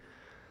me.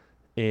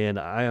 And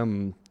I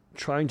am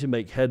trying to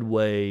make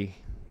headway.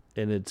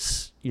 And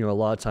it's, a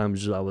lot of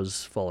times I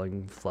was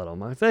falling flat on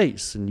my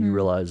face. And you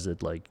realize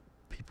that, like,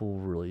 people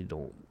really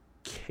don't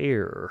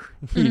care,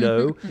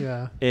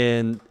 Yeah.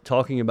 And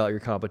talking about your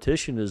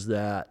competition is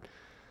that,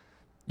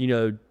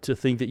 to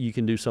think that you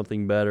can do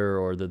something better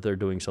or that they're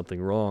doing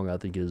something wrong, I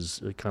think is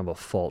a kind of a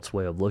false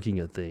way of looking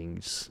at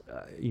things,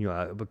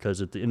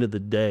 because at the end of the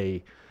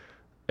day,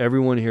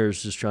 everyone here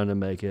is just trying to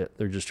make it.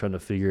 They're just trying to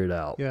figure it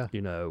out. Yeah.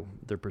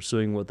 They're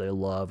pursuing what they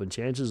love, and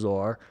chances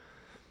are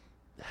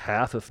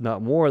half, if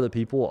not more, of the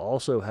people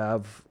also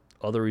have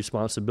other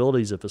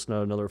responsibilities if it's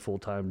not another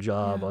full-time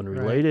job,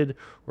 unrelated,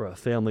 or a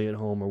family at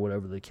home, or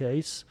whatever the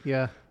case.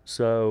 Yeah.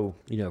 So,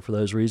 for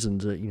those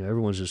reasons,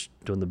 everyone's just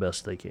doing the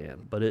best they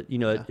can. But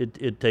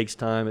it takes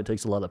time. It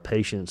takes a lot of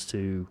patience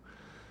to,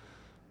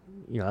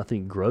 I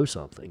think, grow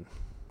something.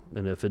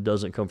 And if it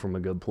doesn't come from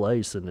a good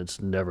place, then it's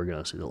never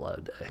going to see the light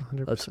of day.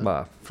 100%. That's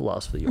my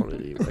philosophy on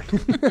it anyway.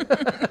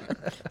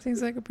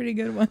 Seems like a pretty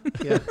good one.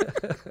 Yeah.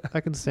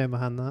 I can stand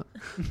behind that.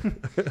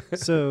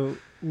 So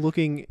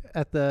looking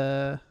at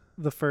the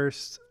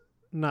first,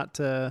 not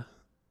to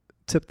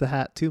tip the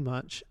hat too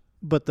much,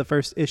 but the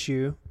first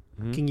issue,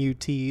 can you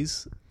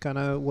tease kind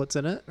of what's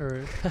in it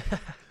or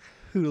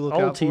who to look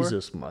I'll out tease for?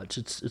 this much.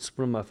 It's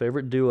one of my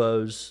favorite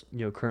duos,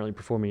 currently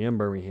performing in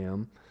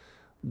Birmingham.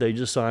 They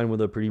just signed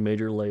with a pretty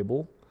major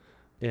label,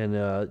 and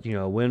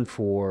a win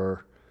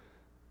for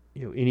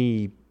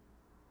any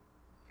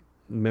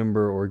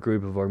member or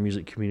group of our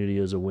music community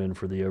is a win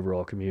for the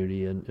overall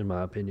community, in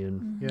my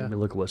opinion. Yeah. I mean,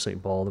 look at what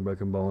St. Paul and the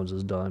Broken Bones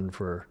has done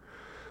for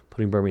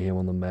putting Birmingham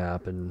on the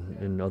map,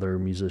 and other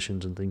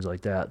musicians and things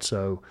like that.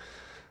 So,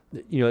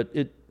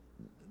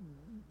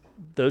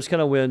 those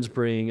kind of wins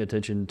bring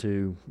attention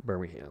to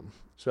Birmingham.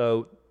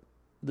 So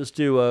this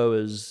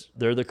duo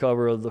they're the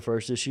cover of the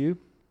first issue.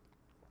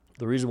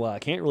 The reason why I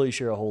can't really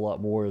share a whole lot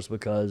more is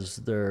because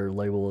their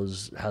label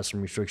has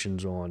some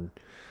restrictions on,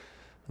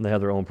 and they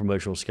have their own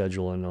promotional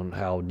schedule and on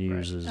how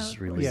news is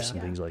released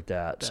and things like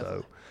that.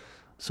 Definitely. So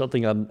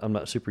something I'm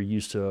not super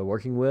used to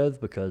working with,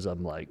 because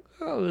I'm like,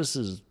 oh, this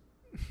is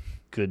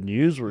good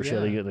news. We're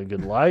shedding it in a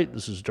good light.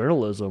 This is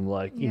journalism,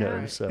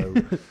 so.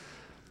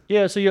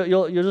 Yeah, so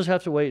you'll just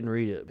have to wait and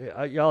read it.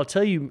 I'll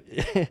tell you,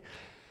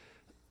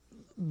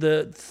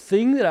 the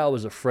thing that I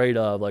was afraid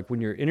of, like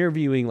when you're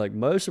interviewing, like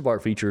most of our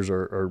features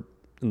are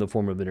in the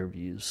form of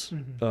interviews,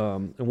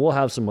 and we'll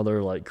have some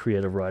other like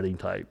creative writing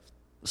type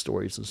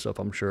stories and stuff,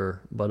 I'm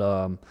sure. But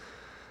I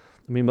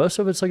mean, most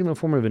of it's like in the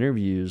form of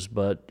interviews.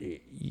 But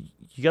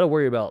you got to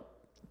worry about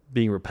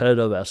being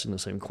repetitive, asking the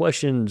same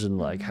questions, and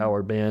like how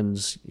are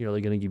bands, they're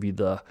going to give you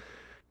the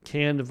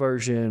canned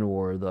version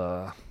or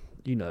the.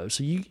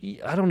 So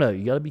I don't know.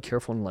 You got to be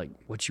careful on like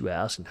what you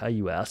ask and how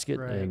you ask it.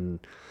 Right. And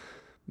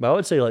but I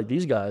would say like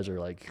these guys are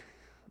like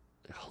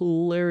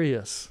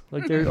hilarious.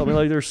 Like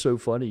they're so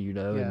funny,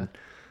 Yeah.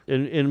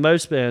 And in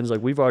most bands,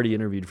 like we've already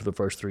interviewed for the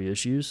first 3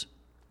 issues.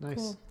 Nice.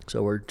 Cool.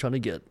 So we're trying to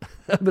get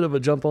a bit of a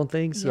jump on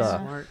things. Yeah.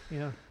 Smart.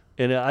 Yeah.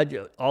 And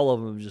all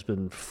of them have just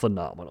been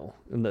phenomenal.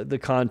 And the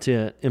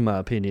content, in my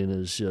opinion,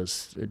 is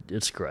just,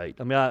 it's great.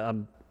 I mean,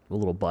 I'm a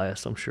little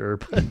biased, I'm sure,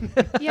 but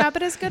Yeah,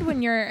 but it's good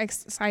when you're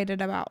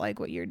excited about like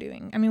what you're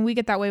doing. I mean, we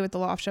get that way with the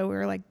Loft Show.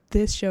 We're like,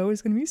 this show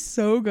is going to be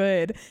so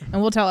good.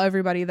 And we'll tell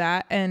everybody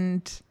that.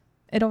 And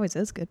it always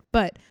is good.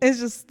 But it's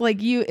just like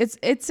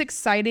it's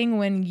exciting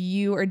when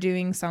you are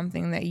doing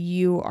something that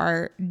you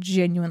are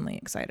genuinely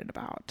excited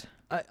about.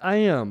 I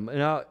am.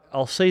 And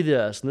I'll say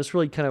this, and this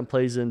really kind of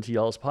plays into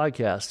y'all's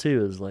podcast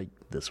too, is like,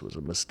 this was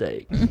a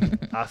mistake.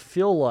 I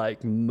feel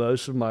like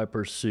most of my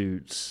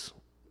pursuits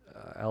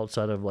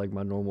outside of like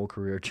my normal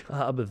career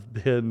job have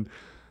been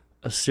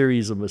a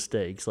series of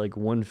mistakes, like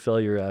one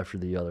failure after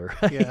the other.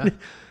 Right? Yeah.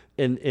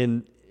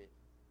 And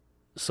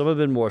some have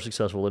been more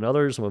successful than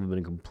others. Some have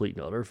been complete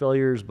and utter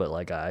failures, but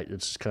like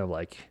it's kind of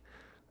like,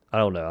 I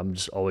don't know. I'm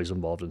just always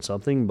involved in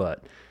something,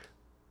 but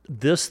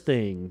this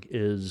thing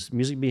is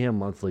Music Mayhem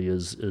Monthly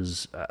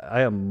is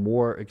I am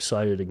more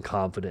excited and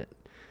confident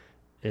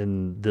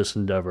in this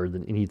endeavor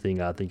than anything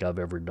I think I've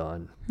ever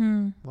done, Wow.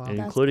 and That's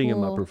including in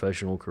my cool.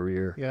 professional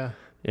career. Yeah.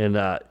 And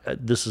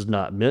this is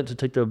not meant to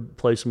take the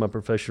place of my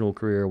professional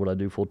career, what I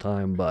do full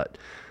time, but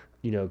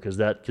because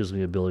that gives me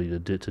the ability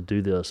to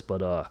do this.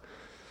 But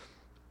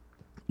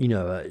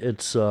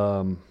it's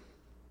we'll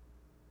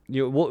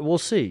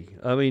see.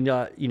 I mean,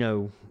 I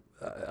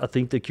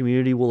think the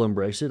community will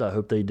embrace it. I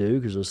hope they do,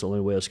 because it's the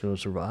only way it's going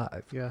to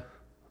survive. Yeah.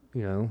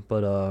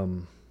 But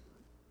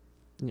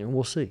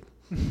we'll see.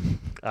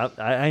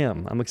 I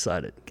am. I'm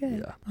excited.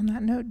 Good. Yeah. On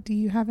that note, do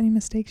you have any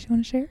mistakes you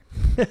want to share?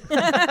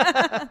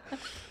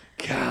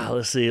 God,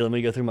 let's see. Let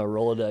me go through my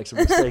Rolodex of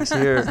mistakes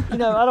here. I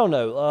don't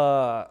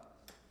know.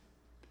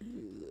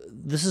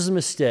 this is a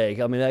mistake.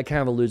 I mean, that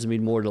kind of alludes me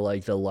more to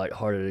like the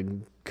lighthearted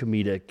and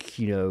comedic,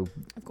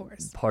 Of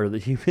course. part of the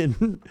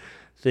human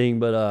thing.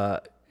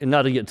 But and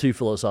not to get too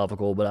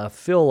philosophical, but I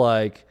feel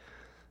like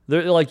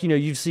they're like,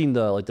 you've seen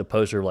the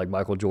poster of like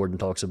Michael Jordan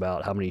talks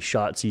about how many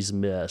shots he's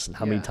missed and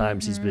how many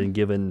times he's been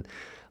given.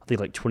 I think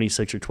like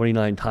 26 or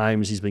 29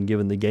 times he's been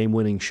given the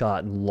game-winning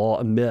shot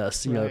and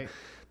missed. Right.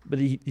 But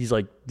he's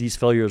like, these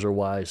failures are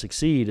why I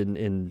succeed,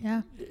 and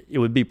it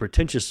would be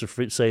pretentious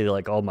to say that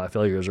like all my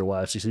failures are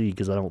why I succeed,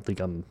 because I don't think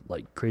I'm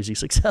like crazy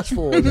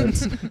successful. And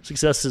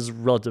success is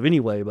relative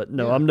anyway. But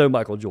no, I'm no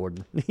Michael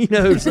Jordan,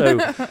 So,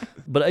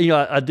 but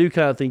I do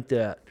kind of think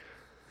that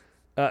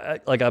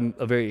like I'm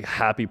a very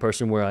happy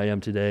person where I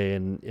am today,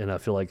 and I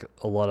feel like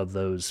a lot of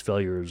those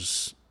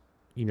failures,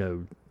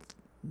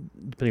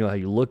 depending on how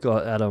you look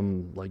at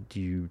them, like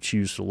do you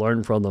choose to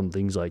learn from them,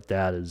 things like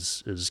that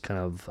is kind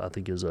of, I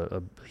think, is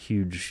a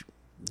huge,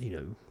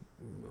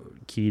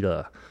 key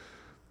to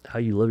how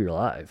you live your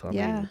life. I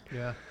mean,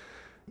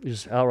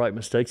 just outright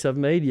mistakes I've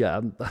made.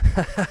 Yeah,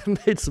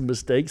 I've made some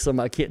mistakes,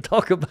 some I can't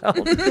talk about.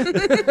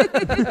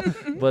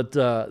 But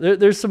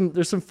there's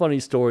some funny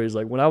stories.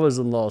 Like when I was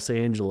in Los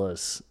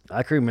Angeles,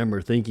 I can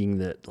remember thinking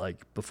that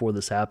like before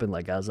this happened,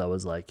 like as I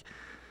was like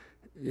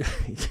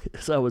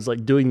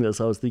doing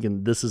this, I was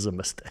thinking this is a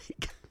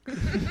mistake.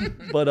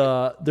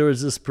 But there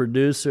was this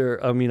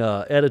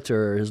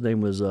editor. His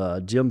name was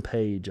Jim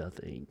Page, I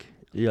think.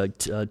 Yeah,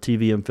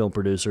 TV and film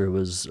producer who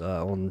was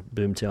on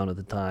Boomtown at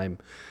the time,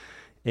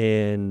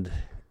 and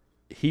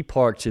he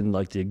parked in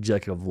like the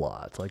executive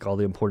lot. Like all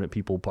the important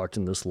people parked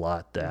in this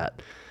lot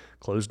that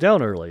closed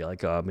down early.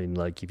 Like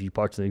if you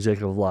parked in the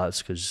executive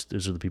lots, because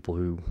those are the people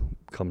who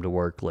come to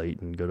work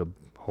late and go to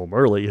home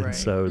early, and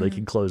so they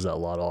can close that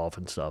lot off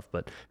and stuff.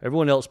 But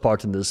everyone else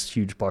parked in this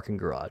huge parking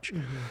garage,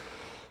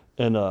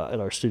 and at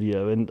our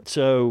studio. And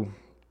so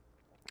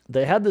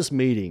they had this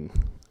meeting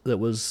that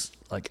was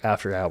like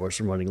after hours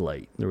and running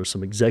late. There were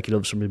some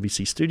executives from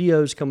NBC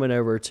Studios coming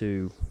over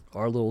to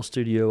our little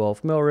studio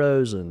off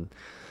Melrose, and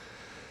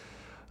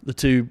the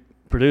two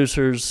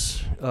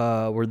producers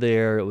were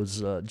there. It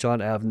was John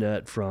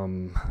Avnet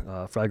from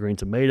Fried Green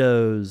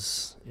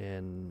Tomatoes,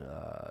 and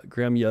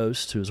Graham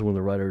Yost, who was one of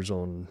the writers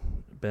on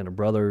Band of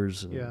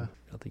Brothers, and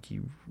I think he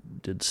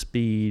did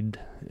Speed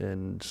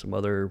and some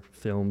other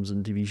films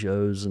and TV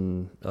shows,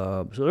 and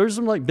so there's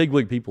some like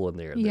bigwig people in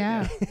there.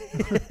 Yeah.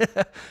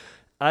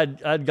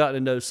 I'd gotten to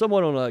know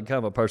someone on a kind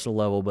of a personal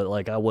level, but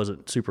like I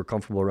wasn't super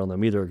comfortable around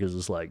them either, because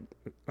it's like,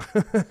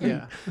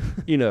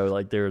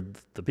 like they're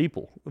the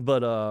people.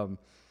 But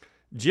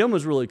Jim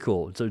was really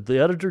cool. So the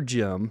editor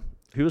Jim,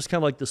 he was kind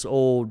of like this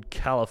old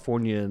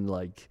Californian,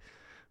 like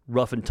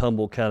rough and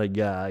tumble kind of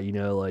guy,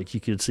 like you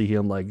could see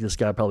him like this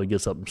guy probably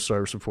gets up and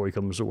surfs before he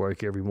comes to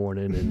work every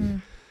morning,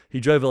 and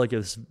he drove like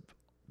this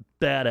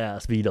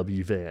badass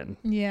VW van.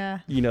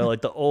 Yeah.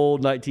 Like the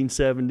old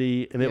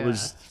 1970, and it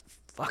was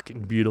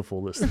fucking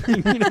beautiful, this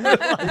thing.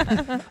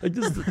 Like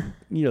this,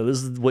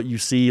 this is what you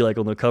see like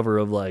on the cover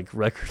of like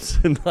records,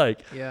 and like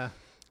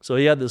so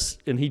he had this,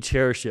 and he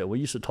cherished it. We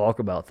used to talk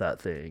about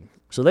that thing.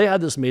 So they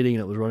had this meeting,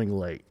 and it was running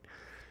late.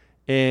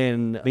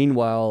 And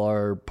meanwhile,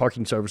 our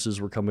parking services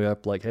were coming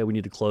up like, hey, we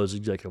need to close the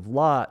executive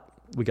lot.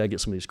 We got to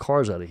get some of these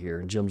cars out of here.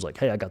 And Jim's like,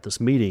 hey, I got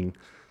this meeting.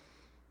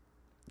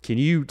 Can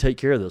you take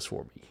care of this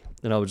for me?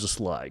 And I was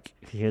just like,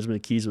 he hands me the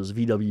keys to his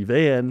VW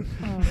van.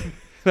 And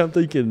I'm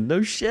thinking,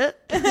 no shit.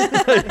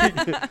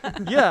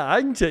 Yeah,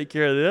 I can take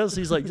care of this.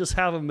 He's like, just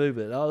have him move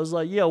it. I was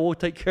like, yeah, we'll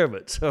take care of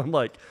it. So I'm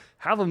like,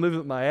 have him move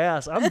it my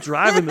ass. I'm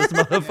driving this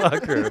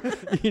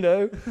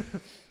motherfucker,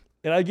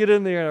 And I get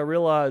in there and I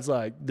realize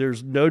like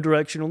there's no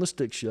direction on the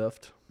stick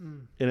shift.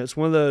 And it's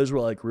one of those where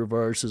like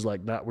reverse is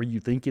like not where you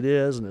think it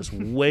is, and it's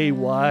way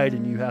wide,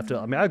 and you have to,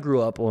 I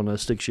grew up on a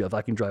stick shift.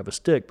 I can drive a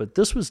stick, but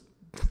this was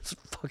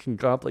fucking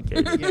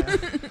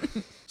complicated.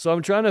 So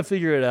I'm trying to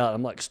figure it out.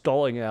 I'm like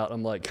stalling out.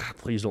 I'm like, God,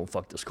 please don't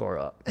fuck this car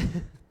up.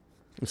 And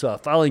so I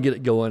finally get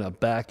it going. I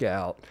back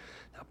out.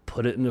 I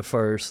put it in the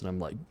first, and I'm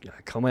like,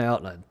 I come out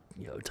and I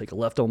take a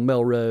left on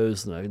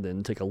Melrose, and I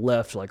then take a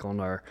left like on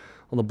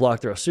the block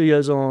that our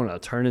studio's on. I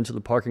turn into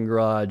the parking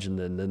garage, and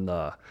then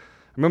I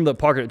remember the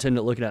parking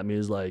attendant looking at me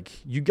is like,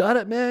 you got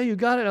it, man, you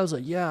got it? I was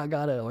like, yeah, I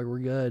got it. Like, we're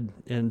good.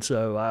 And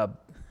so I,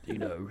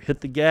 hit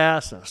the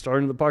gas, and I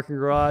started in the parking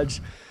garage,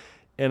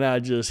 and I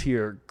just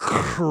hear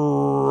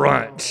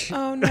crunch.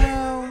 Oh,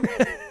 no.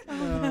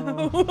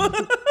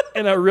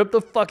 And I ripped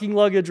the fucking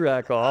luggage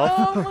rack off.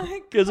 Oh, my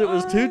God. Because it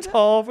was too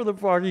tall for the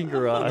parking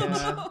garage.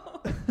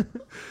 Oh, no.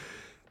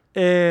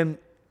 And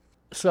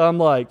so I'm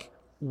like,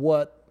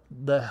 what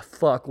the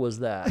fuck was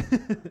that?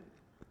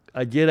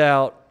 I get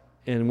out,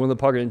 and one of the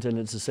parking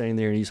attendants is sitting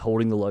there, and he's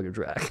holding the luggage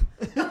rack.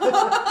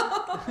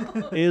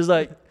 And he's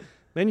like,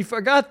 man, you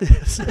forgot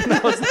this. And I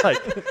was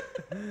like,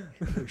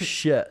 oh,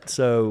 shit.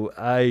 So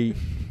I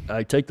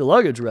take the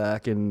luggage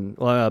rack, and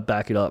I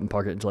back it up and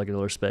park it into like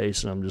another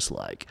space, and I'm just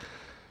like,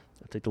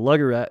 I take the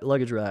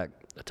luggage rack,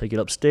 I take it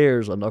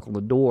upstairs, I knock on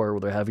the door where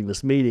they're having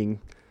this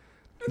meeting,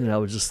 and I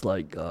was just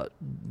like,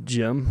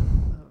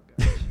 Jim,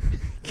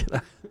 can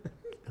I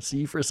see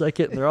you for a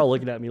second? And they're all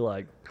looking at me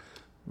like,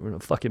 we're in a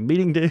fucking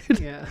meeting, dude.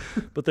 Yeah.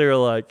 But they were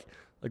like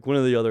one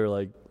of the other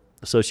like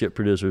associate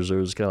producers, there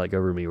was kind of like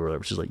over me or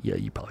whatever. She's like, yeah,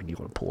 you probably need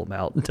to want to pull him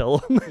out and tell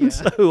him. Yeah.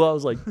 So I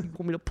was like, you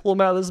want me to pull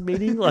him out of this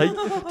meeting? Like,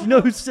 do you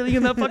know who's sitting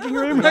in that fucking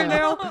room right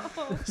now?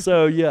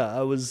 So yeah,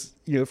 I was,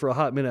 for a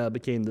hot minute, I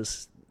became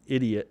this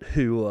idiot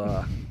who,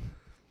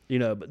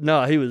 but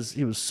no, he was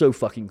so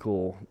fucking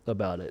cool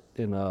about it.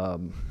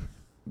 And,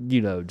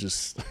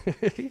 just,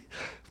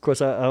 of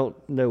course, I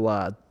don't know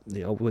why,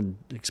 I wouldn't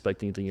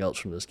expect anything else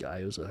from this guy.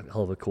 He was a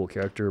hell of a cool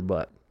character,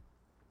 but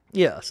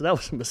yeah, so that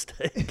was a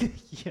mistake.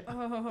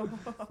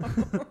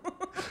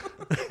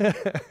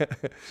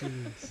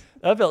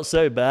 I felt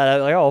so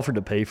bad. I offered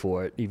to pay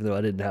for it, even though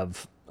I didn't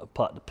have a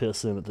pot to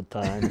piss in at the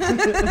time.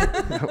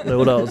 I don't know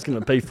what I was going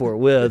to pay for it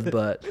with,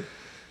 but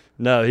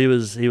no, he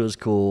was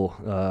cool.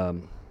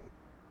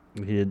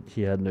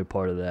 He had no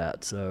part of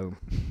that, so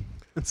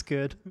That's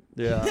good.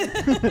 yeah.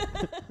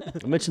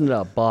 I mentioned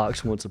that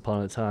box once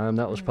upon a time.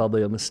 That was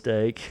probably a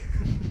mistake.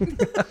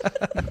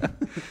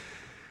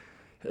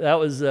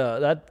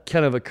 That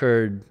kind of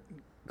occurred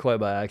quite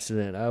by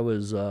accident. I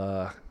was,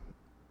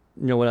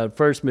 when I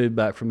first moved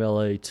back from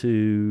LA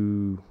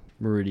to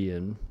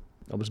Meridian,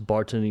 I was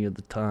bartending at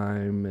the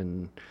time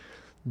and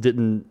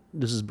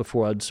this is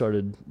before I'd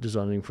started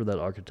designing for that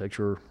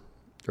architecture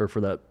or for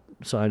that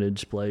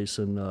signage place.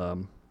 And, I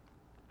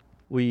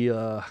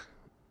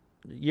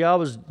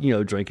was,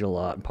 drinking a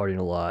lot and partying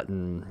a lot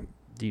and,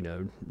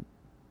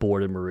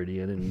 bored in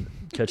Meridian and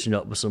catching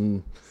up with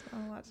some A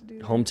lot to do.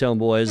 hometown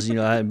boys,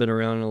 I hadn't been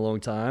around in a long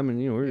time, and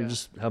we were Yeah.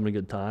 just having a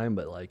good time,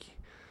 but like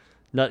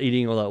not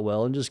eating all that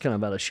well and just kind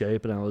of out of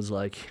shape. And I was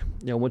like,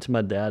 I went to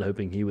my dad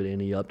hoping he would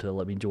ante up to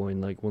let me join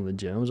like one of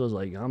the gyms. I was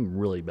like, I'm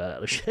really bad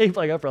out of shape.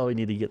 Like I probably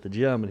need to get the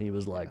gym. And he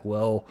was like,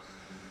 well,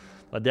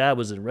 my dad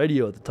was in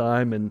radio at the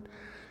time, and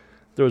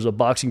there was a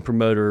boxing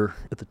promoter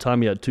at the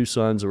time. He had two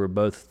sons that were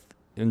both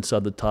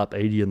inside the top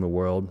 80 in the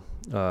world.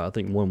 I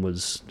think one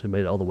who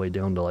made it all the way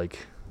down to like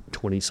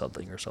 20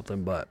 something or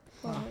something, but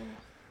Wow.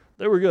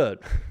 they were good.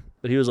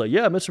 But he was like,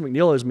 yeah, Mr.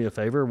 McNeil owes me a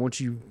favor. Once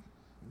you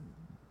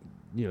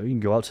can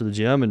go out to the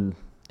gym and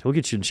he'll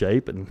get you in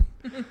shape. And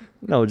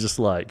I was just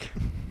like,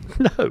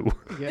 no,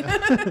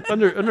 Yeah.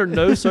 under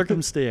no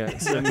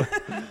circumstance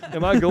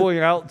am I going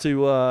out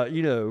to,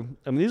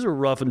 these are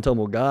rough and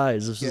tumble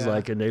guys. This is Yeah.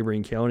 like a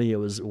neighboring county. It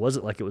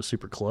wasn't like it was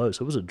super close.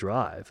 It was a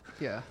drive.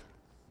 Yeah.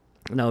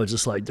 And I was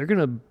just like, they're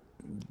going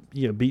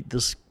to, beat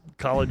this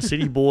college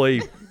city boy.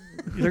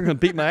 They're going to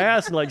beat my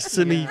ass and like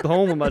send me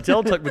home with my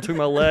tail tucked between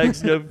my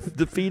legs,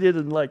 defeated.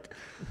 And like,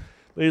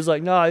 but he's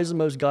like, no, he's the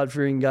most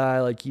God-fearing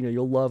guy. Like,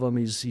 you'll love him.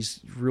 He's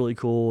really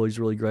cool. He's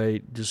really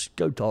great. Just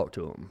go talk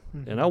to him.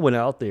 Mm-hmm. And I went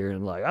out there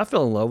and like, I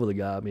fell in love with the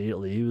guy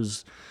immediately. He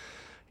was,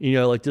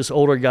 like this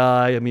older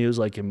guy. I mean, he was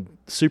like in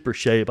super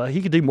shape.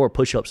 He could do more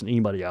push-ups than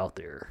anybody out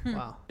there.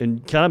 Wow.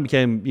 And kind of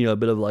became, a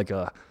bit of like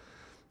a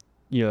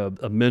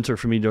mentor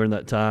for me during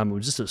that time. He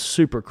was just a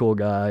super cool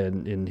guy.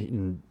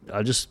 And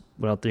I just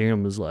went out there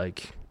and was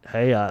like,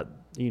 hey, I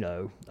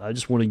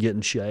just want to get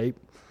in shape.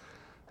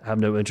 I have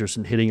no interest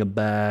in hitting a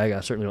bag. I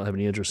certainly don't have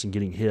any interest in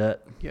getting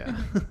hit. Yeah.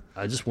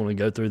 I just want to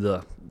go through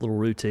the little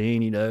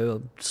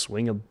routine,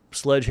 swing a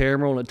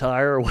sledgehammer on a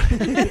tire or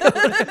whatever.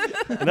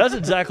 And that's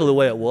exactly the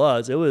way it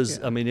was. It was,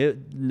 Yeah.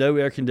 No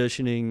air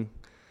conditioning,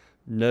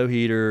 no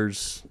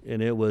heaters.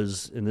 And it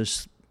was in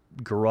this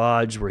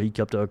garage where he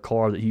kept a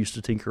car that he used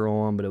to tinker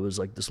on, but it was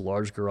like this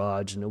large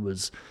garage, and it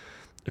was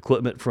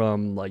equipment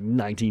from like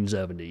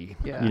 1970.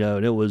 Yeah.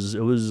 And it was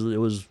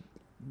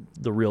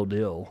the real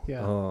deal.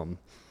 Yeah.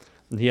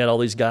 And he had all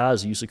these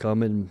guys who used to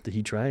come in that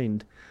he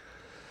trained.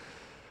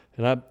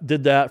 And I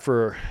did that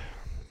for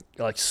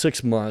like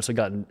 6 months. I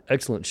got in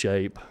excellent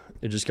shape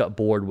and just got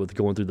bored with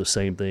going through the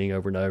same thing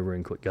over and over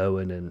and quit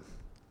going. And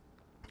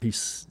he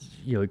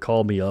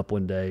called me up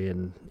one day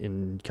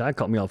and kind of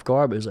caught me off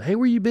guard, but he was like, hey,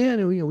 where you been?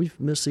 And, we've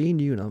missed seeing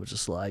you. And I was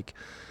just like,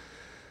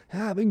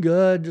 I've been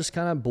good, just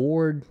kind of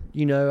bored.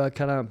 I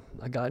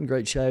got in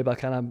great shape. I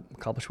kind of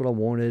accomplished what I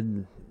wanted.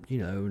 And,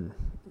 and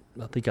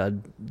I think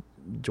I'd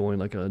joined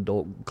like an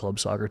adult club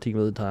soccer team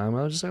at the time.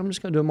 I was just like, I'm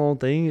just going to do my own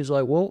thing. He's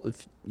like, well,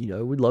 if,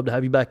 we'd love to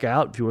have you back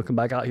out. If you want to come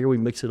back out here, we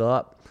mix it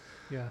up.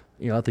 Yeah.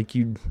 I think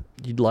you'd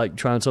like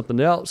trying something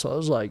else. So I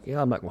was like,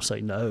 I'm not going to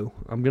say no.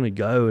 I'm going to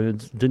go.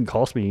 And it didn't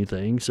cost me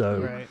anything.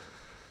 So Right.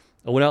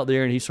 I went out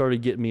there and he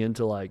started getting me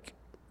into like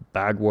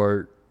bag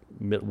work,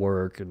 mitt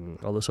work,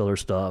 and all this other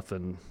stuff.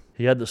 And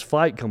he had this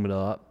fight coming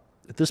up.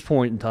 At this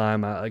point in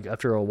time,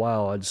 after a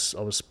while, I was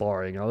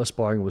sparring. I was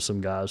sparring with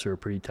some guys who are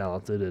pretty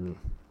talented, and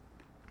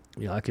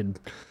I could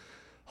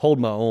hold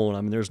my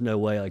own. There's no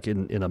way like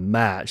in a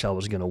match I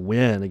was going to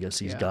win against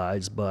these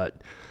guys,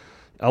 but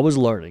I was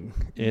learning.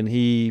 And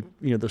he,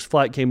 this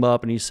fight came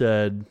up, and he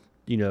said,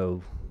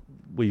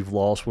 we've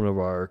lost one of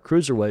our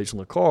cruiserweights on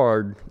the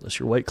card. That's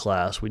your weight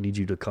class. We need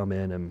you to come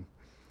in and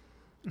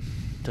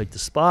take the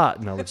spot.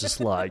 And I was just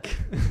like,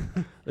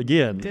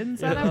 again, Didn't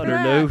sign up for under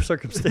that. no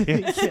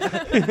circumstance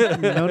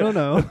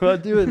No. am I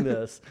doing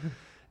this.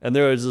 And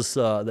there was this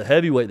the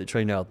heavyweight that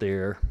trained out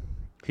there.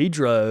 He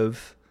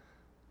drove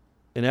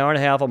an hour and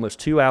a half, almost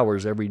 2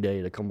 hours every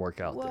day to come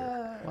work out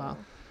there. Wow.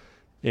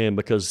 And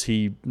because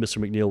Mr.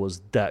 McNeil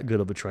was that good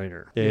of a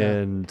trainer. Yeah.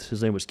 And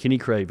his name was Kenny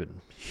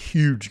Craven.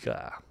 Huge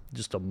guy,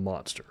 just a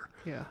monster.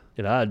 Yeah.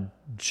 And I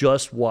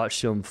just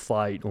watched him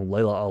fight on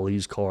Layla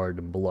Ali's card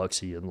in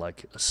Biloxi in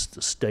like a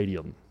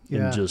stadium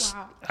Yeah. and just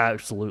Wow.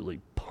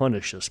 absolutely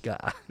punish this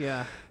guy.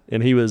 Yeah.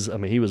 And he was a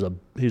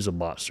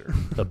monster,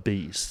 a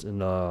beast.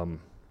 And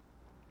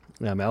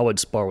I would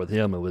spar with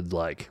him and would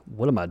like,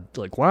 why am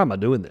I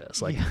doing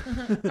this? Like,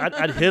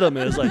 I'd hit him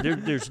and it's like,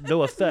 there's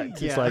no effect.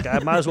 It's Yeah. like, I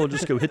might as well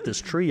just go hit this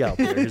tree out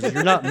there. He's like,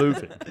 you're not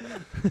moving.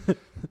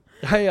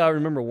 Hey, I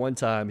remember one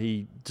time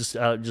he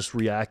just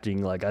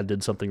reacting like I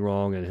did something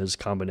wrong, and his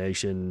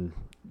combination,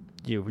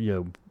 you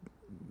know,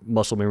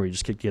 muscle memory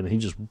just kicked in, and he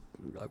just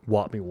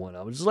whopped me one.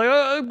 I was just like,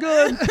 oh, I'm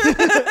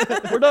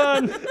good. We're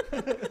done.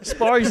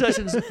 Sparring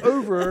session's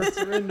over.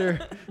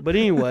 Surrender. But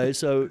anyway,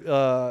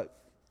 so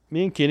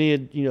me and Kenny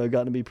had,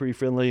 gotten to be pretty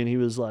friendly, and he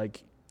was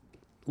like,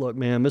 look,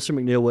 man, Mr.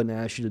 McNeil wouldn't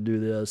ask you to do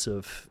this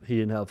if he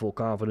didn't have full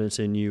confidence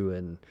in you,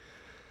 and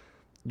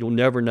you'll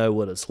never know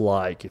what it's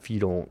like if you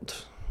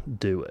don't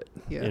do it.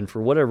 Yeah. And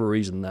for whatever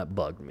reason, that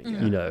bugged me,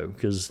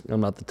 because I'm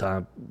not the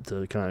type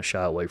to kind of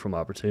shy away from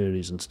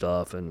opportunities and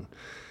stuff. And,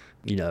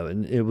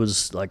 and it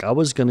was like I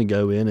was going to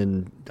go in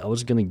and I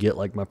was going to get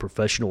like my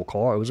professional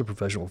car. It was a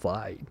professional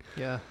fight.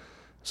 Yeah.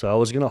 So I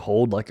was going to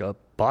hold like a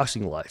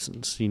boxing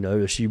license,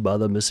 issued by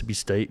the Mississippi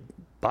State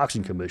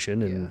Boxing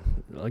Commission. And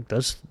like,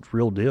 that's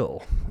real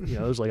deal. It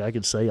was like I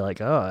could say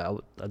like,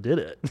 oh, I did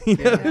it.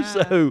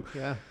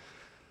 Yeah.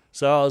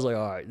 So I was like,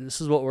 all right,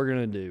 this is what we're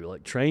going to do.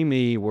 Like, train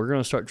me. We're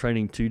going to start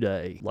training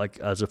today, like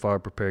as if I were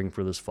preparing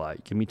for this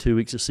fight. Give me 2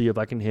 weeks to see if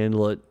I can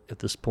handle it. At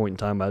this point in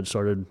time, I'd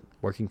started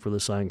working for the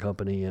sign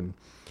company and,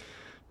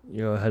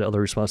 I had other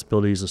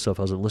responsibilities and stuff.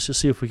 I was like, let's just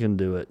see if we can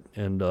do it.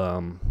 And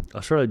I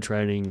started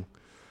training.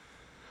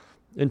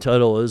 In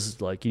total, it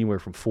was like anywhere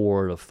from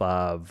 4 to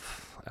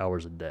 5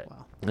 hours a day,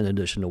 in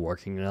addition to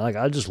working. And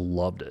I just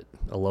loved it.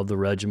 I loved the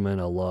regimen.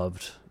 I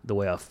loved the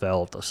way I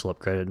felt. I slept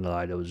great at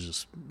night. It was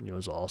just, it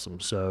was awesome.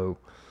 So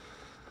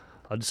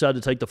I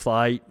decided to take the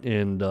fight,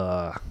 and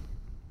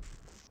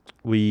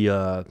we,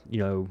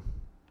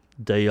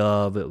 day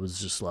of, it was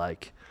just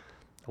like,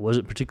 I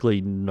wasn't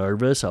particularly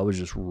nervous. I was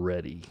just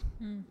ready,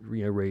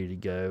 ready to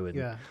go.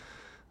 And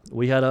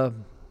we had a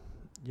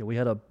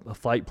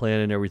fight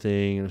plan and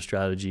everything, and a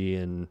strategy,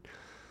 and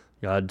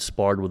I'd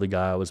sparred with a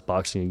guy I was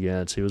boxing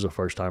against. He was a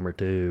first timer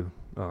too,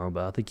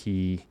 but I think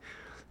he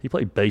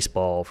played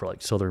baseball for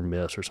like Southern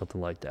Miss or something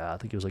like that. I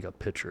think he was like a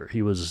pitcher.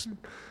 He was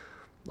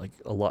like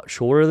a lot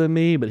shorter than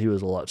me, but he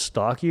was a lot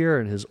stockier,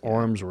 and his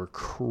arms were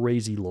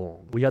crazy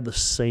long. We had the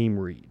same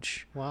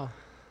reach. Wow.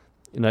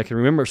 And I can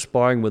remember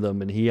sparring with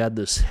him, and he had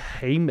this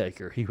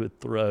haymaker he would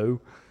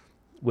throw,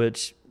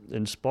 which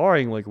in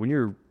sparring, like when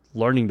you're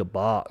learning to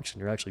box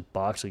and you're actually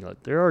boxing,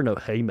 like there are no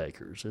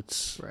haymakers.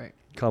 It's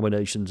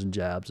combinations and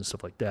jabs and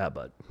stuff like that.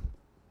 But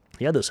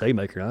he had this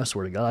haymaker, and I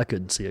swear to God, I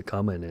couldn't see it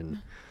coming.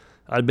 And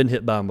I'd been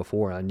hit by him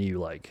before, and I knew,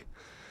 like,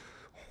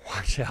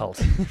 watch out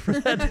for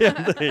that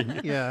damn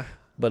thing. Yeah.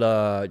 But,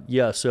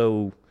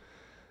 so,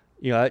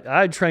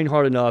 I trained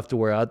hard enough to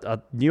where I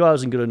knew I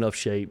was in good enough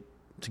shape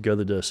to go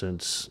the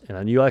distance, and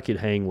I knew I could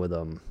hang with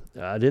him.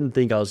 I didn't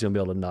think I was going to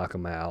be able to knock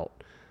him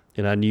out,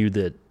 and I knew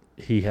that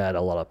he had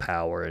a lot of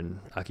power and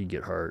I could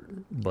get hurt.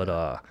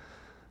 But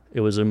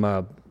it was in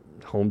my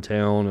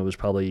hometown. It was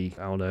probably,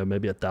 I don't know,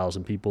 maybe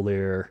 1,000 people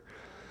there.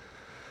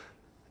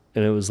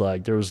 And it was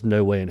like, there was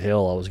no way in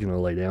hell I was going to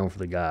lay down for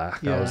the guy.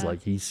 Yeah. I was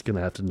like, he's going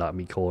to have to knock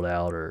me cold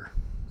out or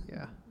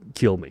Yeah.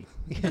 kill me,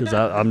 because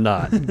I'm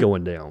not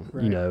going down,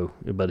 Right.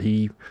 But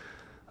he,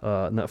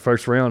 in that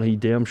first round, he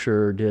damn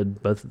sure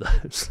did both of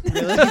those.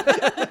 Really?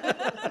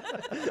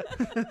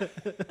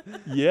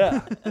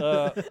 Yeah.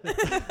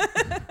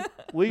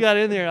 We got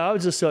in there, and I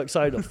was just so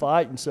excited to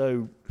fight and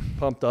so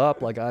pumped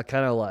up. Like, I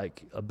kind of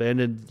like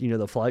abandoned,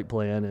 the flight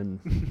plan,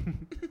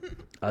 and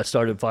I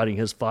started fighting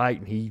his fight,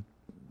 and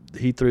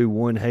he threw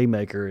one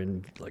haymaker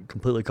and like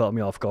completely caught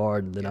me off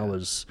guard. And then I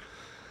was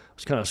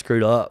kind of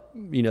screwed up,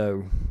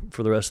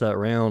 for the rest of that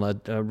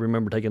round. I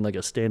remember taking like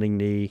a standing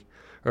knee,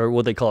 or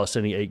what they call a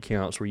standing 8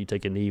 counts, where you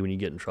take a knee when you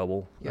get in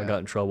trouble. Yeah. I got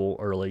in trouble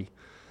early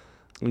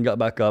and got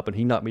back up, and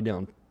he knocked me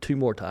down 2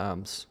 more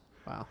times.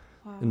 Wow.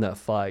 In that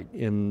fight.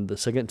 And the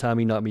second time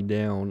he knocked me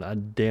down, I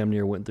damn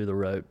near went through the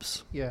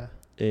ropes. Yeah.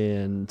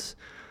 And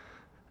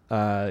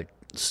I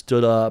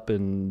stood up,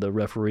 and the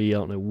referee, I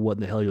don't know what in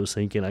the hell he was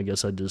thinking. I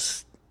guess I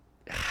just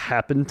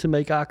happened to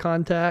make eye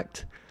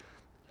contact.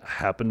 I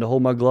happened to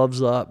hold my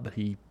gloves up, but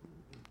he,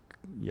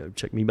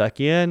 checked me back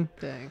in.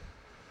 Dang.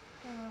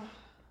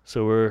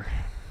 So we're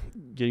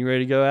getting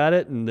ready to go at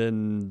it, and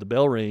then the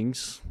bell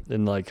rings,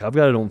 and like I've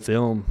got it on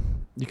film.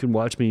 You can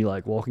watch me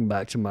like walking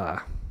back to my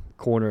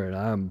corner, and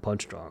I'm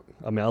punch drunk.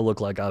 I mean, I look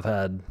like I've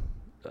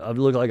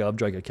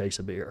drank a case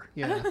of beer.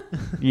 Yeah.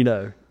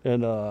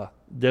 And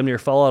damn near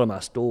fell out of my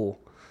stool,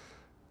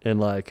 and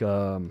like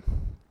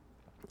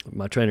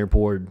my trainer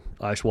poured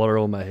ice water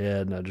on my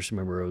head, and I just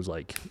remember it was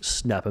like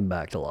snapping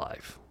back to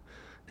life.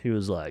 He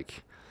was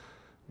like,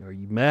 "Are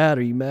you mad?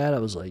 Are you mad?" I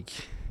was like,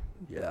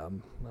 "Yeah,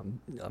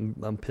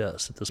 I'm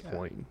pissed at this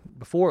point.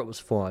 Before it was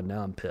fun,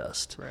 now I'm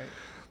pissed." Right.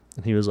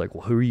 And he was like,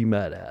 "Well, who are you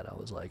mad at?" I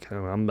was like,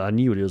 I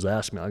knew what he was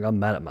asking me. Like, I'm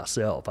mad at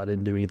myself. I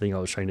didn't do anything I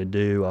was trying to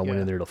do. I went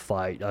in there to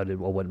fight. I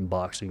wasn't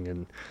boxing.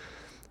 And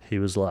he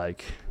was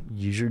like,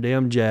 "Use your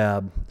damn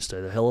jab.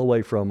 Stay the hell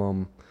away from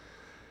him.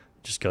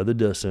 Just go the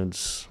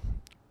distance.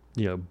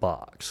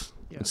 Box."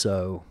 Yeah. And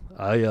so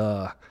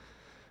I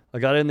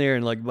got in there,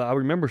 and like I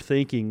remember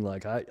thinking,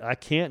 like, I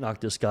can't knock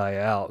this guy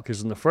out,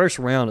 because in the first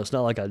round, it's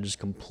not like I just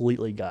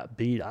completely got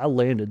beat. I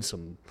landed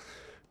some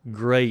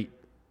great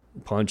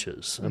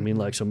punches. I mean,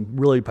 like some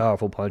really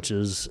powerful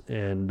punches.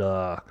 And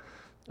I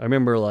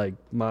remember, like,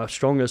 my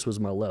strongest was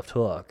my left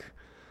hook.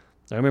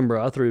 I remember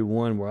I threw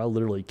one where I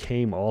literally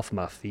came off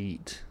my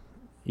feet,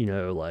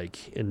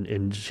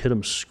 and just hit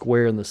him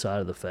square in the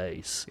side of the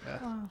face.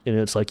 Yeah. Wow. And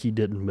it's like he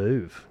didn't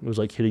move. It was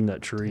like hitting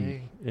that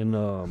tree. Dang.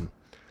 And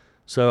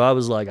so I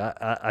was like,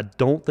 I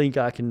don't think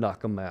I can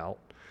knock him out.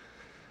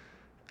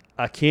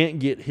 I can't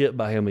get hit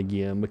by him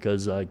again,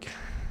 because, like,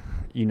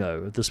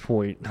 at this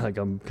point, like,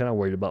 I'm kind of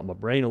worried about my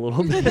brain a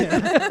little bit.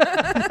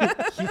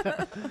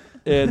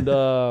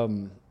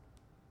 And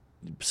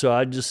so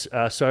I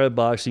started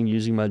boxing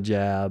using my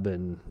jab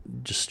and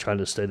just trying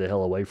to stay the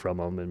hell away from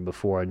him. And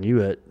before I knew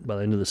it, by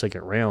the end of the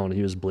second round,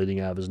 he was bleeding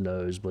out of his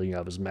nose, bleeding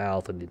out of his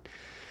mouth, and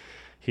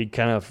he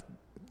kind of,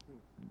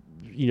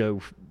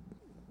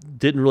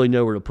 didn't really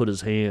know where to put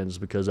his hands,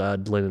 because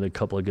I'd landed a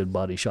couple of good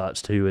body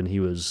shots too, and he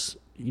was,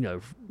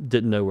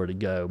 didn't know where to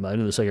go. By the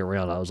end of the second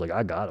round, I was like,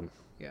 I got him.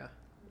 Yeah.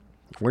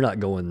 We're not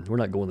going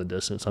the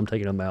distance. I'm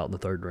taking him out in the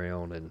third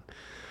round, and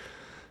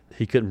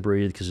he couldn't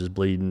breathe because he was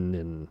bleeding.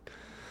 And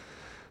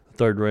the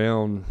third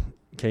round,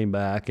 came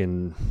back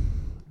and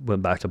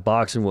went back to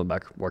boxing, went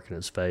back working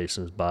his face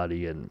and his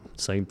body, and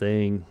same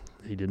thing.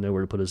 He didn't know where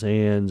to put his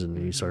hands, and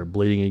he started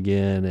bleeding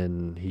again,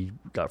 and he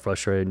got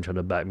frustrated and tried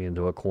to back me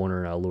into a corner,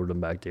 and I lured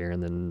him back there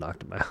and then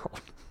knocked him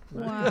out.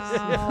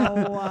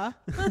 Wow.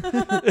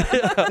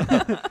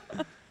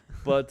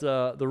 But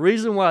the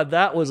reason why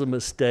that was a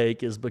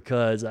mistake is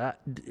because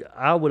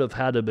I would have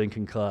had to have been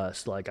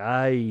concussed. Like,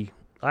 I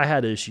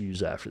had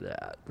issues after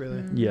that.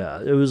 Really? Yeah,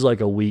 it was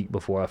like a week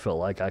before I felt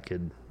like I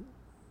could,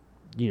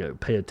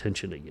 pay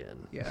attention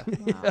again. Yeah.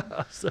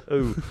 Wow.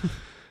 So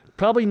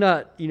probably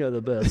not, the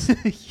best,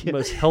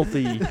 most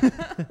healthy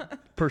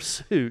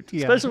pursuit,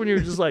 especially when you're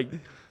just like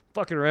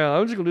fucking around.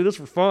 I'm just gonna do this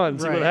for fun,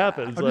 see what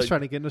happens. I'm just trying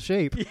to get into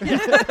shape.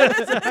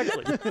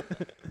 Exactly.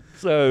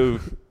 So,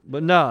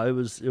 but no, it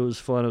was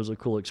fun. It was a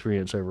cool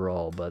experience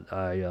overall. But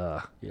I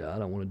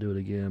don't want to do it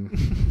again.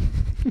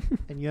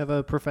 And you have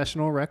a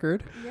professional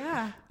record.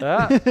 Yeah.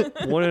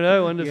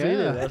 1-0 undefeated.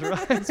 Yeah. That's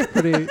right.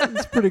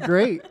 It's pretty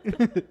great.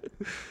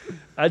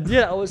 I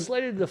was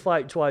slated to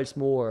fight twice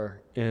more,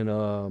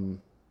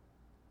 and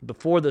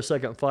before the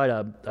second fight,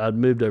 I'd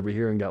moved over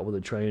here and got with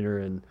a trainer,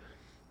 and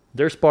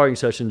their sparring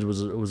sessions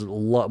was a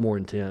lot more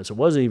intense. It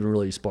wasn't even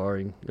really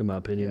sparring, in my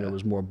opinion. Yeah. It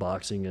was more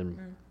boxing,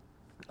 and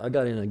I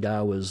got in. A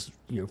guy was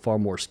far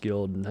more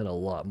skilled and had a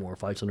lot more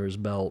fights under his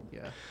belt.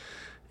 Yeah.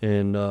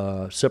 And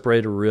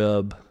separated a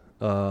rib,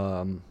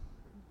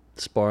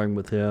 sparring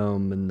with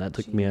him, and that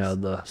took me out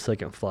of the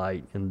second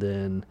fight. And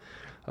then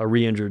I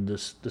re-injured the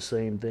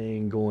same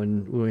thing. I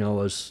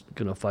was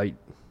gonna fight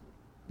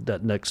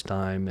that next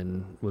time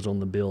and was on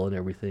the bill and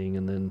everything,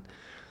 and then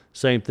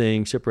same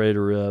thing, separated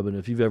a rib. And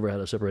if you've ever had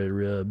a separated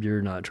rib,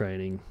 you're not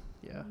training.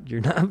 Yeah. You're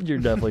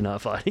definitely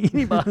not fighting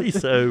anybody.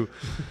 So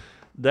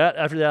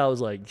after that, I was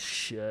like,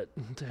 shit,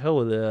 to hell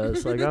with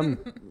this. Like, I'm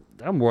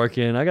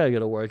working. I gotta go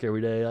to work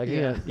every day. I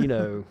can't,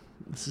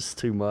 it's just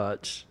too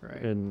much.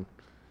 Right. And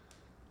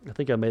I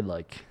think I made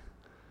like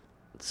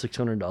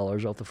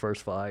 $600 off the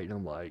first fight, and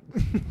I'm like,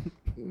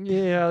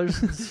 yeah,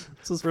 there's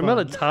the amount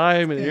of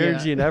time and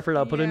energy and effort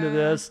I put into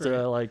this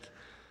to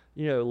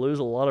lose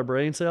a lot of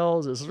brain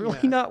cells. It's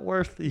really not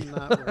worth the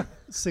not worth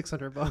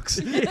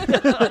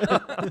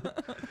 $600.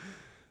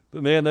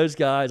 But man, those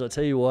guys, I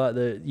tell you what,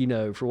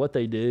 for what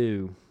they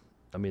do,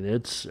 I mean,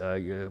 it's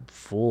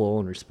full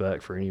on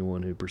respect for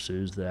anyone who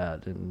pursues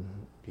that, and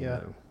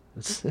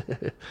it's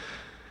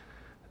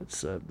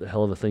it's a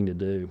hell of a thing to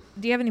do.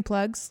 Do you have any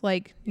plugs?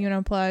 Like, you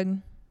want to plug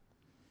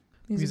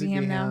Music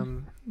Mayhem now?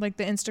 Mayhem. Like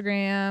the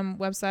Instagram,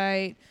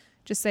 website,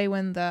 just say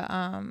when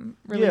the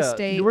release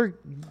date. We're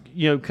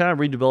kind of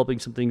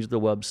redeveloping some things at the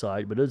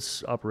website, but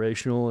it's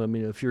operational. I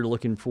mean, if you're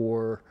looking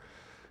for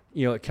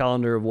a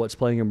calendar of what's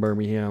playing in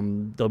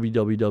Birmingham,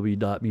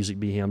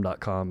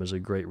 www.musicbmayhem.com is a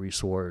great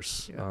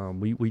resource. Yeah.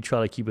 We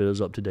try to keep it as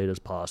up to date as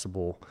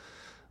possible.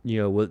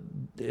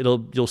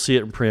 You'll see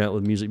it in print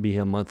with Music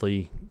Mayhem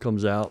Monthly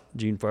comes out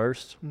June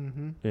 1st.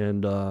 Mm-hmm.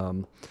 And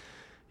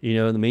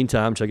in the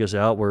meantime, check us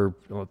out. We're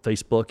on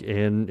Facebook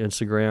and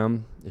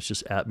Instagram. It's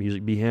just at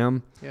Music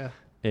Mayhem. Yeah.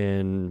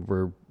 And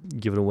we're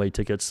giving away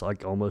tickets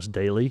like almost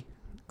daily.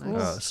 Cool.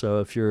 So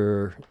if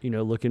you're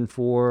looking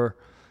for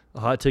a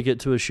hot ticket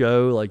to a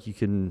show, like, you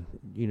can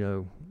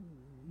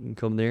you can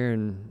come there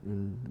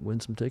and win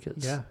some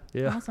tickets. Yeah.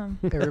 Yeah, Awesome.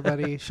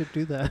 Everybody should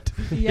do that.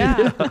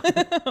 Yeah.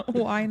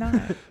 Why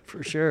not?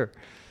 for sure.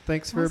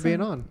 Thanks for Awesome.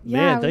 being on. Yeah,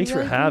 Man, we thanks for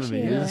really having me.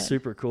 appreciate This is it.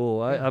 super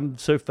cool. I'm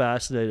so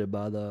fascinated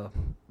by the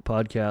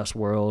podcast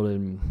world,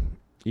 and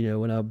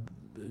when I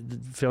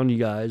found you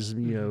guys,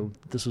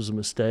 this was a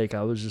mistake.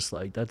 I was just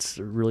like, that's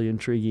a really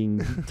intriguing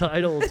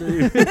title too.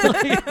 We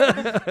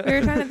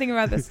were trying to think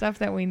about the stuff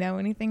that we know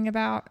anything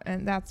about,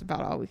 and that's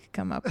about all we could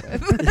come up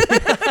with.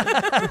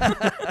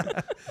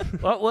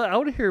 Well, I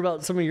want to hear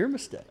about some of your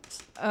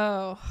mistakes.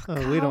 Oh,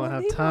 We don't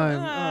have golly. time.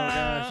 Oh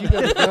gosh, you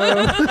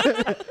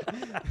gotta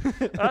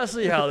go. I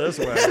see how this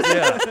works.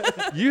 Yeah,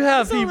 you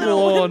have It's a people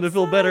little on to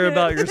feel better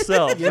about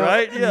yourself, Yep.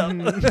 right? Yeah.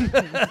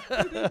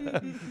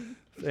 Mhm.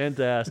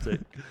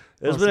 Fantastic.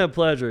 It's Awesome. been a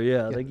pleasure.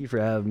 Yeah, Yeah. thank you for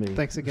having me.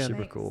 Thanks again. Super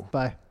Thanks. cool.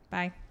 Bye.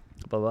 Bye.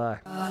 Bye bye.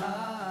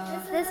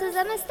 This was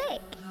a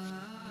mistake.